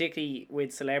hear, particularly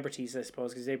with celebrities, I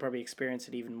suppose, because they probably experience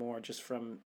it even more just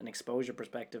from an exposure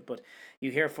perspective, but you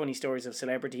hear funny stories of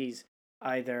celebrities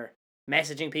either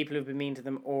messaging people who've been mean to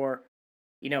them, or,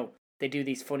 they do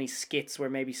these funny skits where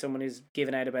maybe someone is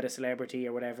giving out about a celebrity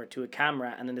or whatever to a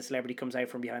camera, and then the celebrity comes out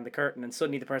from behind the curtain, and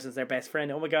suddenly the person's their best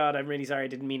friend. Oh my God, I'm really sorry, I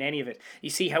didn't mean any of it. You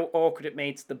see how awkward it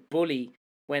makes the bully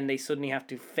when they suddenly have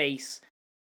to face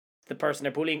the person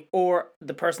they're bullying, or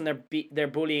the person they're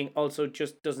bullying also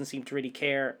just doesn't seem to really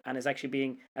care and is actually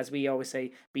being, as we always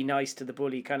say, be nice to the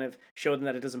bully, kind of show them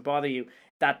that it doesn't bother you.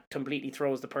 That completely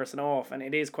throws the person off, and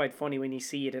it is quite funny when you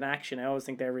see it in action. I always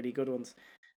think they're really good ones.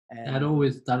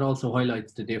 That also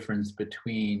highlights the difference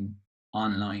between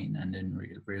online and in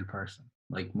real person.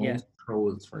 Like, most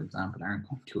trolls, for example, aren't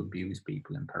going to abuse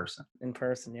people in person.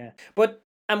 Yeah.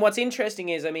 And what's interesting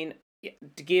is, I mean,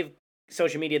 to give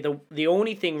social media the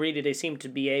only thing really they seem to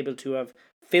be able to have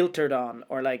filtered on,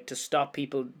 or like to stop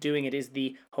people doing it, is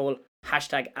the whole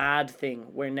 #ad thing,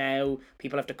 where now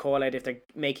people have to call out if they're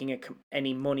making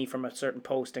any money from a certain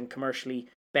post and commercially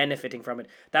benefiting from it.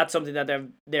 That's something that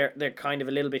they're kind of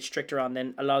a little bit stricter on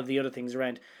than a lot of the other things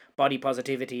around body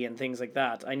positivity and things like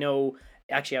that. I know,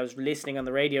 actually, I was listening on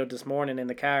the radio this morning in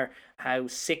the car how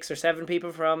 6 or 7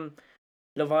 people from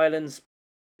Love Island's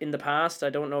in the past,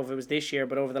 I don't know if it was this year,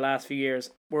 but over the last few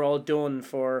years, were all done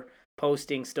for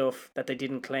posting stuff that they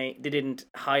didn't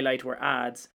highlight were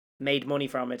ads, made money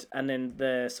from it, and then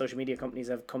the social media companies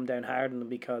have come down hard on them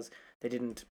because they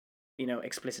didn't,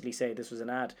 explicitly say this was an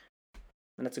ad.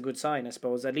 And that's a good sign, I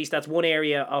suppose. At least that's one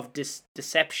area of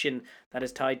deception that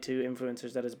is tied to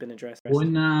influencers that has been addressed.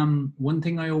 One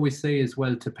thing I always say as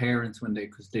well to parents when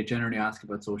because they generally ask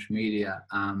about social media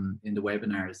in the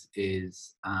webinars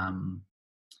is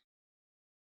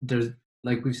there's,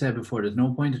 like we've said before, there's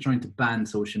no point of trying to ban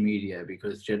social media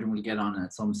because children will get on it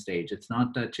at some stage. It's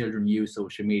not that children use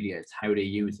social media, it's how they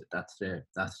use it. That's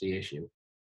the issue.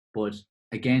 But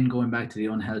again, going back to the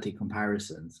unhealthy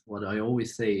comparisons, what I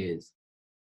always say is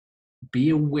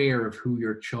be aware of who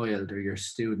your child or your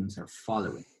students are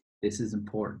following. This is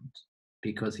important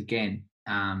because, again,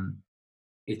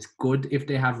 it's good if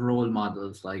they have role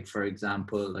models, like, for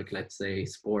example, like, let's say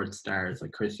sports stars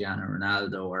like Cristiano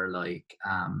Ronaldo, or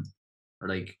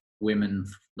like women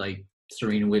like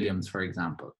Serena Williams, for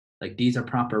example. Like, these are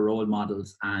proper role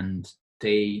models and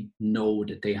they know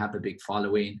that they have a big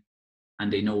following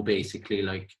and they know basically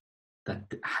like that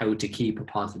how to keep a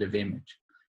positive image.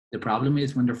 The problem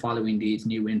is when they're following these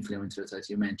new influencers, as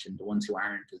you mentioned, the ones who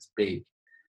aren't as big.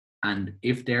 And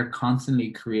if they're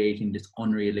constantly creating this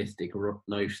unrealistic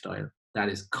lifestyle, that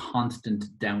is constant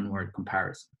downward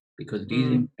comparison, because these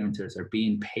influencers are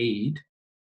being paid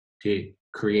to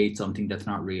create something that's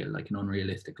not real, like an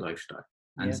unrealistic lifestyle.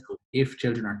 And so if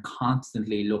children are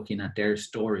constantly looking at their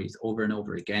stories over and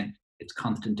over again, it's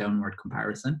constant downward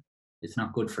comparison. It's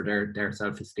not good for their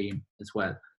self-esteem as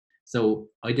well. So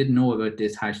I didn't know about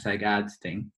this hashtag ads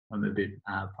thing. I'm a bit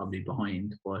probably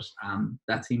behind, but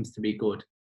that seems to be good.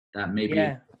 That maybe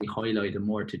we highlighted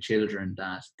more to children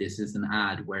that this is an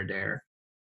ad where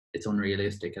it's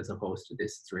unrealistic as opposed to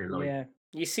this is real life. Yeah,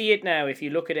 you see it now if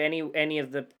you look at any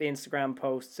of the Instagram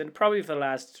posts, and probably for the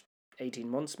last 18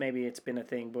 months maybe it's been a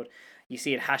thing, but you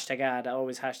see it hashtag ad,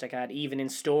 always hashtag ad. Even in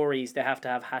stories they have to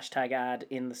have hashtag ad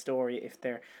in the story if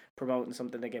they're promoting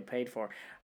something they get paid for.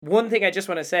 One thing I just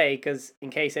want to say, because in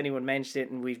case anyone mentioned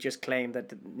it and we've just claimed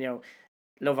that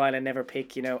Love Island never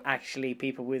pick, actually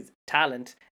people with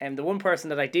talent. And the one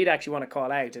person that I did actually want to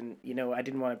call out, and, I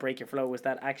didn't want to break your flow, was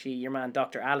that actually your man,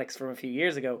 Dr. Alex, from a few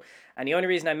years ago. And the only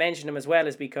reason I mentioned him as well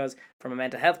is because from a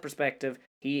mental health perspective,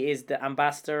 he is the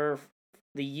ambassador,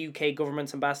 the UK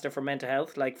government's ambassador for mental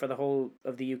health, like for the whole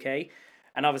of the UK.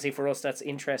 And obviously for us, that's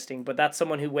interesting. But that's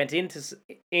someone who went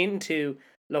into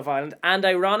Love Island and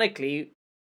ironically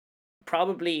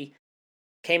probably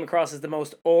came across as the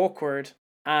most awkward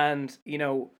and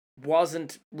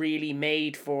wasn't really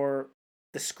made for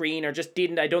the screen, or just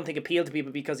I don't think appeal to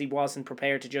people because he wasn't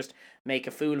prepared to just make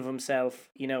a fool of himself.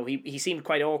 He seemed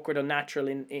quite awkward, unnatural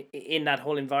in that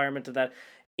whole environment of that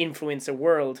influencer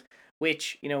world,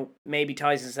 which maybe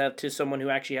ties himself to someone who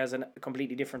actually has a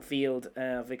completely different field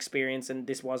of experience, and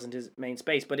this wasn't his main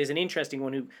space, but is an interesting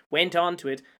one who went on to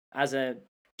it as a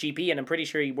GP, and I'm pretty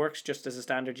sure he works just as a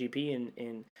standard GP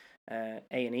in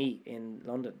A&E in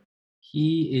London.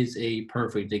 He is a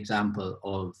perfect example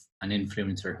of an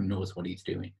influencer who knows what he's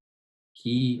doing.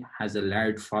 He has a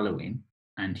large following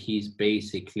and he's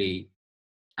basically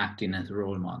acting as a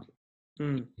role model.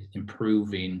 He's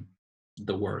improving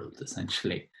the world,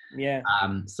 essentially. Yeah.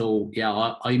 So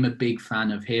yeah, I'm a big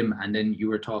fan of him. And then you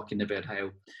were talking about how,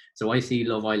 so I see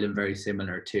Love Island very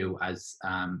similar to as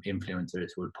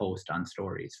influencers will post on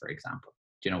stories, for example.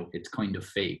 It's kind of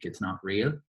fake, it's not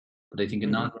real. But I think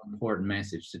another important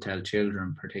message to tell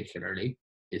children particularly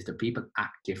is that people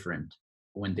act different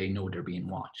when they know they're being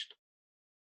watched.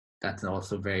 That's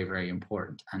also very, very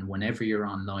important. And whenever you're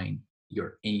online,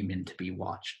 you're aiming to be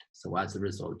watched. So as a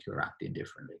result, you're acting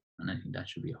differently. And I think that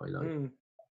should be highlighted.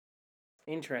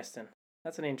 Interesting.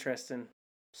 That's an interesting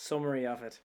summary of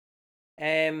it.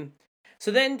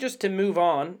 So then just to move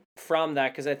on from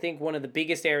that, because I think one of the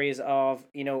biggest areas of,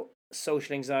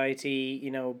 social anxiety,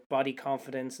 body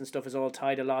confidence and stuff is all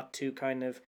tied a lot to kind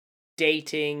of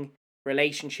dating,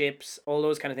 relationships, all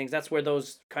those kind of things. That's where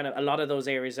those kind of, a lot of those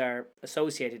areas are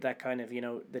associated, that kind of,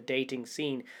 the dating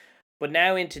scene. But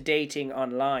now into dating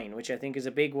online, which I think is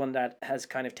a big one that has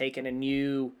kind of taken a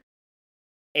new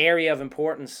area of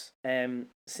importance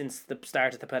since the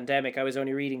start of the pandemic. I was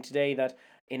only reading today that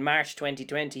in March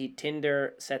 2020,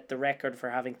 Tinder set the record for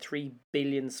having 3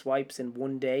 billion swipes in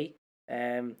one day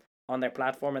on their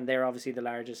platform, and they're obviously the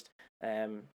largest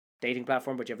dating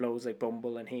platform, but you have loads like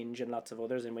Bumble and Hinge and lots of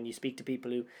others. And when you speak to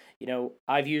people who,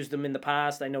 I've used them in the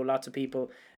past. I know lots of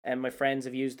people and my friends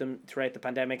have used them throughout the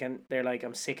pandemic, and they're like,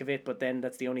 I'm sick of it, but then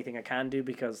that's the only thing I can do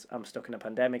because I'm stuck in a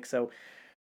pandemic. So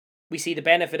we see the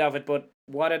benefit of it, but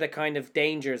what are the kind of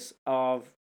dangers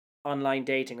of online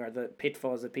dating or the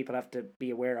pitfalls that people have to be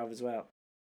aware of as well?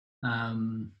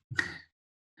 Um,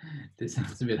 this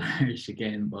sounds a bit harsh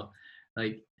again, but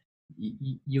like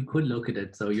you could look at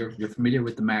it. So you're familiar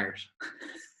with the Mart.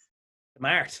 The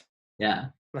Mart, Yeah,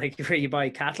 like where you buy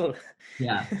cattle.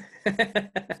 yeah.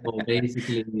 So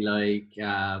basically, like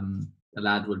the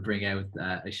lad would bring out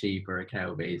a sheep or a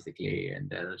cow, basically, and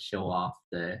they'll show off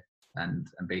and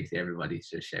basically everybody's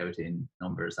just shouting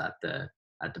numbers at the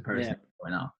person Yeah.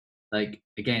 going off. Like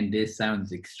again, this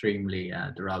sounds extremely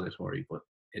derogatory, but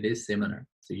it is similar.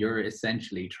 So you're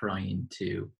essentially trying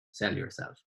to sell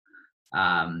yourself.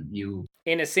 You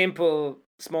In a simple,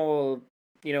 small,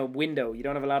 window, you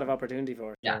don't have a lot of opportunity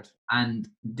for Yeah. it. And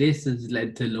this has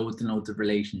led to loads and loads of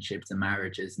relationships and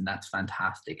marriages, and that's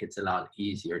fantastic. It's a lot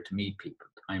easier to meet people.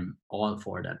 I'm all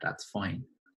for that. That's fine.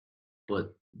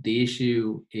 But the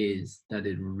issue is that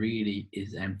it really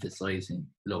is emphasizing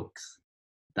looks.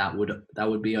 That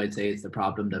would be, I'd say, it's the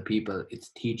problem that it's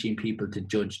teaching people to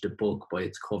judge the book by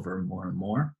its cover more and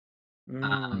more. Mm.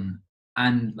 Um,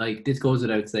 and like this goes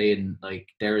without saying, like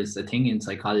there is a thing in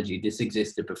psychology, this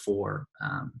existed before.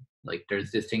 Like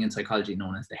there's this thing in psychology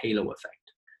known as the halo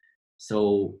effect.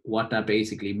 So what that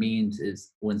basically means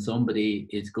is when somebody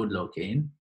is good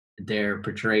looking, they're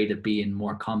portrayed as being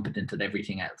more competent at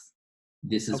everything else.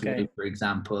 This is why, Okay. for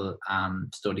example,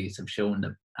 studies have shown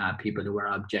that people who are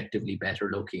objectively better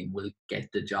looking will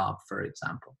get the job, for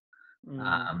example. Mm.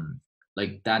 Um,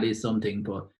 like that is something,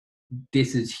 but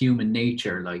this is human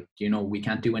nature. Like, we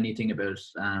can't do anything about,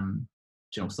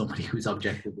 somebody who's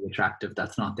objectively attractive.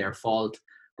 That's not their fault.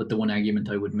 But the one argument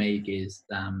I would make is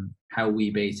how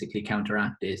we basically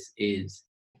counteract this is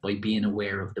by being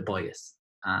aware of the bias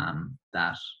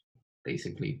that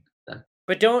basically that.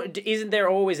 But isn't there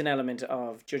always an element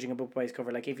of judging a book by its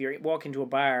cover? Like if you're walking to a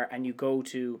bar and you go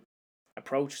to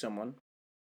approach someone,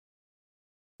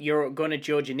 you're going to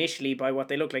judge initially by what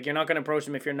they look like. You're not going to approach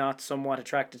them if you're not somewhat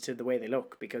attracted to the way they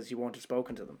look because you won't have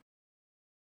spoken to them.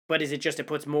 But is it just it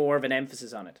puts more of an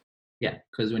emphasis on it? Yeah,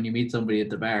 because when you meet somebody at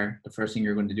the bar, the first thing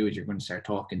you're going to do is you're going to start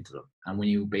talking to them. And when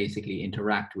you basically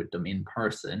interact with them in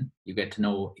person, you get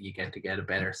to get a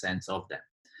better sense of them.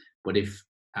 But if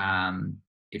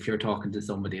you're talking to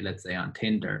somebody, let's say on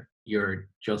Tinder, you're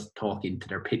just talking to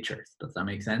their pictures. Does that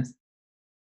make sense?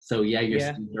 So yeah, you're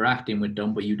Yeah. still interacting with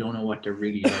them, but you don't know what they're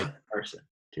really like in person.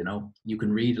 You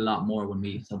can read a lot more when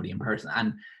meeting somebody in person.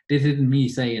 And this isn't me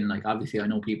saying, like, obviously I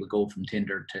know people go from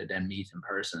Tinder to then meet in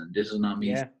person. This is not me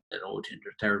saying Yeah. that, oh,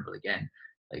 Tinder's terrible again.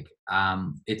 Like,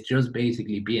 it's just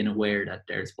basically being aware that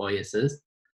there's biases.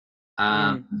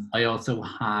 Mm. I also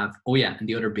have, oh yeah, and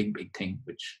the other big thing,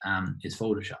 which is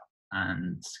Photoshop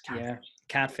and Yeah. catfish.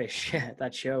 Catfish. Yeah,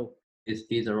 that show.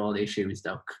 These are all issues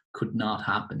that could not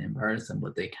happen in person,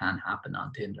 but they can happen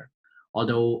on Tinder.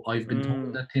 Although I've been told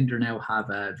Mm. that Tinder now have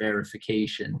a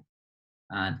verification,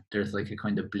 and there's like a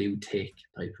kind of blue tick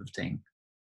type of thing.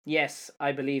 Yes,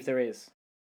 I believe there is.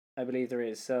 I believe there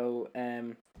is. So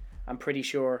I'm pretty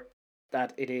sure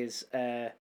that it is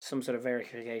some sort of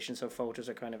verification. So photos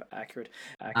are kind of accurate.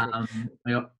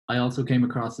 I also came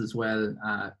across as well,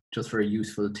 just for a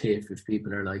useful tip, if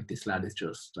people are like, this lad is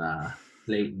just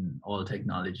blatant all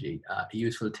technology. A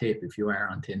useful tip if you are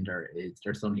on Tinder is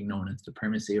there's something known as the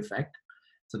primacy effect.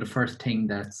 So the first thing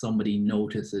that somebody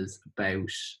notices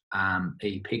about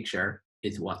a picture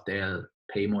is what they'll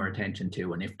pay more attention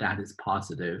to, and if that is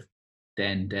positive,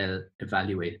 then they'll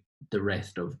evaluate the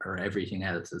rest of or everything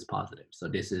else as positive. So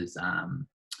This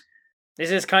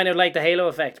is kind of like the halo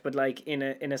effect, but like in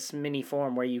a mini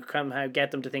form where you somehow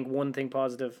get them to think one thing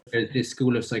positive. there's this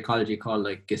school of psychology called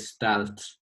like Gestalt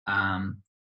um,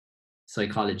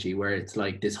 psychology, where it's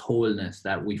like this wholeness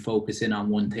that we focus in on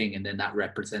one thing and then that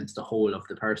represents the whole of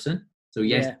the person. So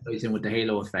yes, Yeah. it ties in with the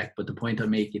halo effect, but the point I'm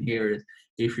making here is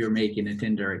if you're making a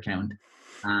Tinder account,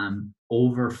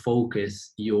 over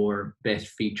focus your best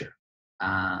feature.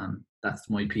 That's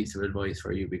my piece of advice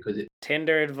for you, because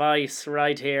Tinder advice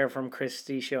right here from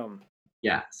Christy Shum.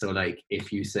 yeah, so like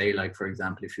if you say, like, for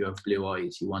example, if you have blue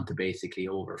eyes, you want to basically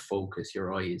over focus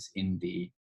your eyes in the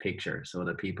picture so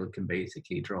that people can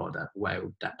basically draw that,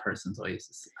 wow, that person's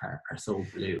eyes are so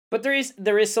blue. But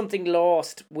there is something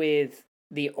lost with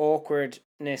the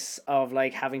awkwardness of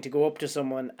like having to go up to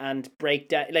someone and break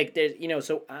down like there's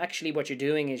so actually what you're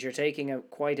doing is you're taking a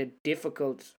quite a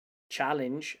difficult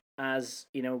challenge as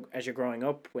as you're growing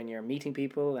up, when you're meeting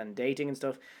people and dating and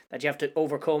stuff, that you have to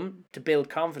overcome to build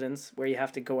confidence, where you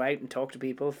have to go out and talk to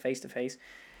people face to face.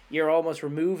 You're almost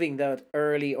removing that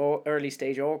early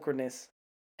stage awkwardness.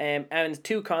 And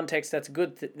two contexts, that's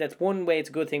good. That's one way it's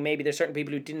a good thing. Maybe there's certain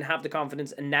people who didn't have the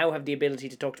confidence and now have the ability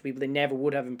to talk to people they never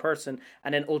would have in person,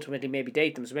 and then ultimately maybe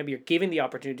date them. So maybe you're giving the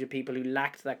opportunity to people who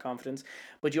lacked that confidence,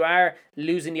 but you are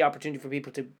losing the opportunity for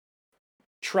people to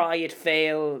try it,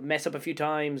 fail, mess up a few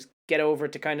times, get over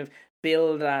it, to kind of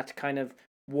build that kind of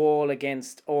wall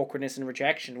against awkwardness and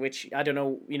rejection, which I don't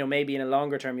know, maybe in a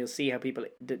longer term you'll see how people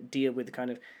deal with kind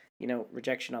of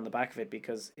rejection on the back of it,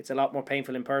 because it's a lot more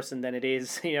painful in person than it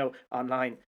is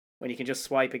online, when you can just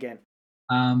swipe again.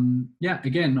 Yeah,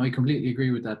 again, I completely agree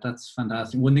with that. That's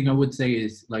fantastic. One thing I would say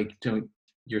is, like,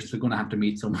 you're still going to have to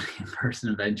meet somebody in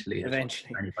person eventually.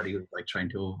 Anybody who's like trying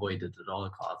to avoid it at all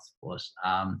costs. But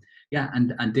yeah,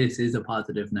 and this is a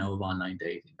positive now of online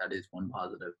dating. That is one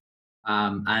positive.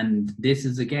 And this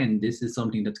is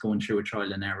something that's going through a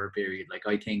trial and error period. Like,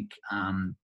 I think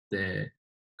the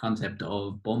concept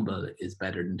of Bumble is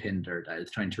better than Tinder, that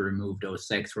is trying to remove those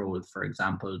sex roles. For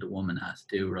example, the woman has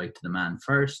to write to the man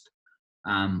first.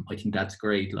 I think that's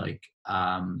great. Like,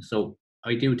 so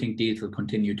I do think these will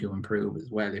continue to improve as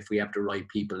well if we have the right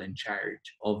people in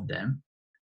charge of them.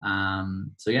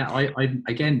 So yeah, I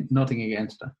again, nothing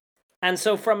against that. And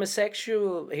so from a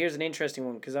sexual, here's an interesting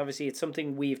one, because obviously it's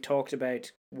something we've talked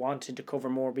about wanting to cover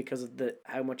more because of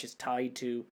how much is tied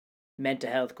to mental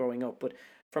health growing up. But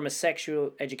from a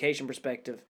sexual education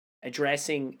perspective,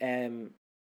 addressing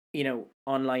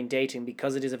online dating,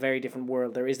 because it is a very different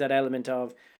world, there is that element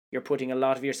of you're putting a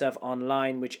lot of yourself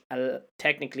online, which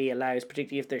technically allows,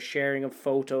 particularly if there's sharing of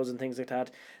photos and things like that,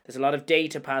 there's a lot of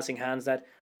data passing hands that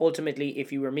ultimately,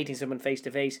 if you were meeting someone face to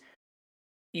face,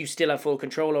 you still have full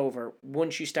control over.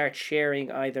 Once you start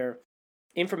sharing either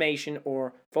information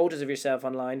or photos of yourself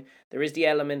online, there is the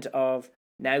element of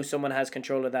now someone has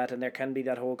control of that, and there can be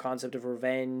that whole concept of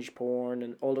revenge porn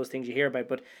and all those things you hear about.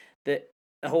 But the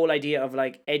whole idea of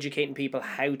like educating people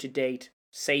how to date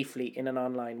safely in an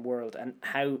online world, and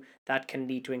how that can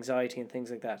lead to anxiety and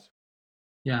things like that.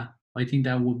 Yeah, I think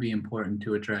that would be important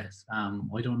to address.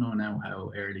 I don't know now how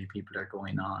early people are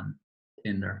going on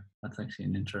Tinder. That's actually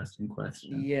an interesting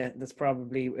question. Yeah, that's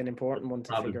probably an important one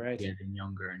to figure out. Getting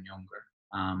younger and younger,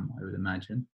 I would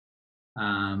imagine.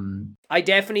 I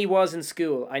definitely was in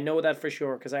school. I know that for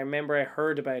sure, because I remember I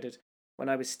heard about it when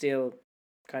I was still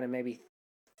kind of maybe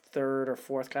third or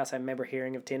fourth class. I remember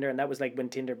hearing of Tinder, and that was like when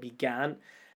Tinder began,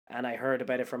 and I heard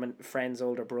about it from a friend's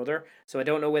older brother. So I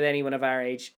don't know with anyone of our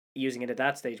age using it at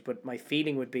that stage, but my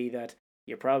feeling would be that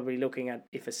you're probably looking at,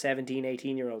 if a 17,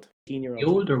 18-year-old. The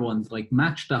older ones, like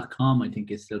Match.com, I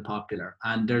think is still popular,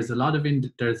 and there's a lot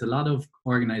of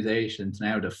organizations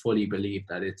now that fully believe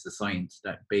that it's a science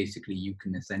that basically you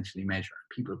can essentially measure.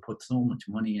 People put so much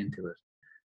money into it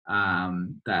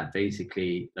that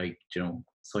basically, like,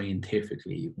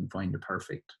 scientifically you can find the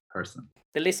perfect person.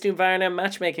 The Lisdoonvarna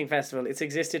Matchmaking Festival, it's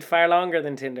existed far longer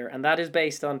than Tinder, and that is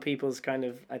based on people's kind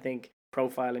of, I think,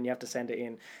 profile, and you have to send it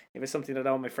in. It was something that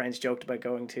all my friends joked about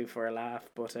going to for a laugh,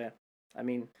 but I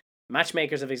mean,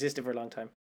 matchmakers have existed for a long time.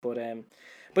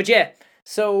 But yeah,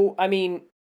 so I mean,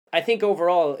 I think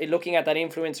overall, looking at that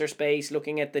influencer space,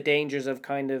 looking at the dangers of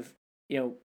kind of,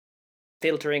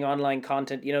 filtering online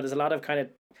content, there's a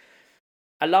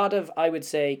lot of, I would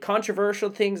say,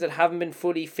 controversial things that haven't been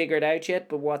fully figured out yet,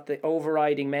 but what the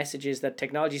overriding message is that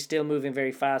technology is still moving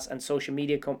very fast, and social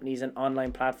media companies and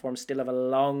online platforms still have a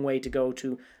long way to go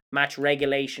to match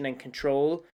regulation and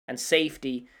control and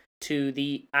safety to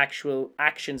the actual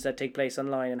actions that take place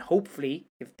online. And hopefully,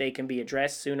 if they can be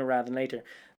addressed sooner rather than later,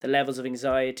 the levels of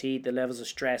anxiety, the levels of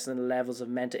stress, and the levels of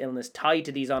mental illness tied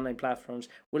to these online platforms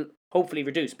will hopefully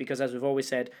reduce, because as we've always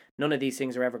said, none of these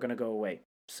things are ever going to go away.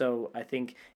 So I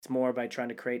think it's more about trying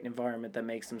to create an environment that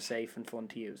makes them safe and fun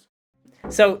to use.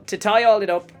 So to tie all it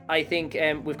up, I think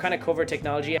we've kind of covered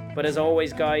technology. But as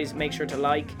always, guys, make sure to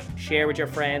like, share with your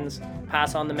friends,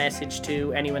 pass on the message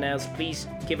to anyone else. Please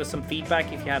give us some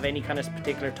feedback if you have any kind of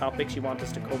particular topics you want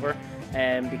us to cover,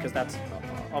 because that's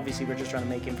obviously, we're just trying to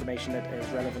make information that is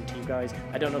relevant to you guys.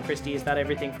 I don't know, Christy, is that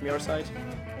everything from your side?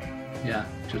 Yeah,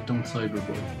 just don't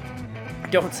cyberbully.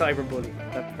 Don't cyberbully.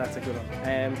 That's a good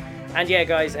one. And yeah,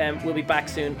 guys, we'll be back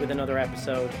soon with another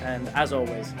episode. And as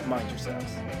always, mind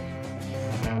yourselves.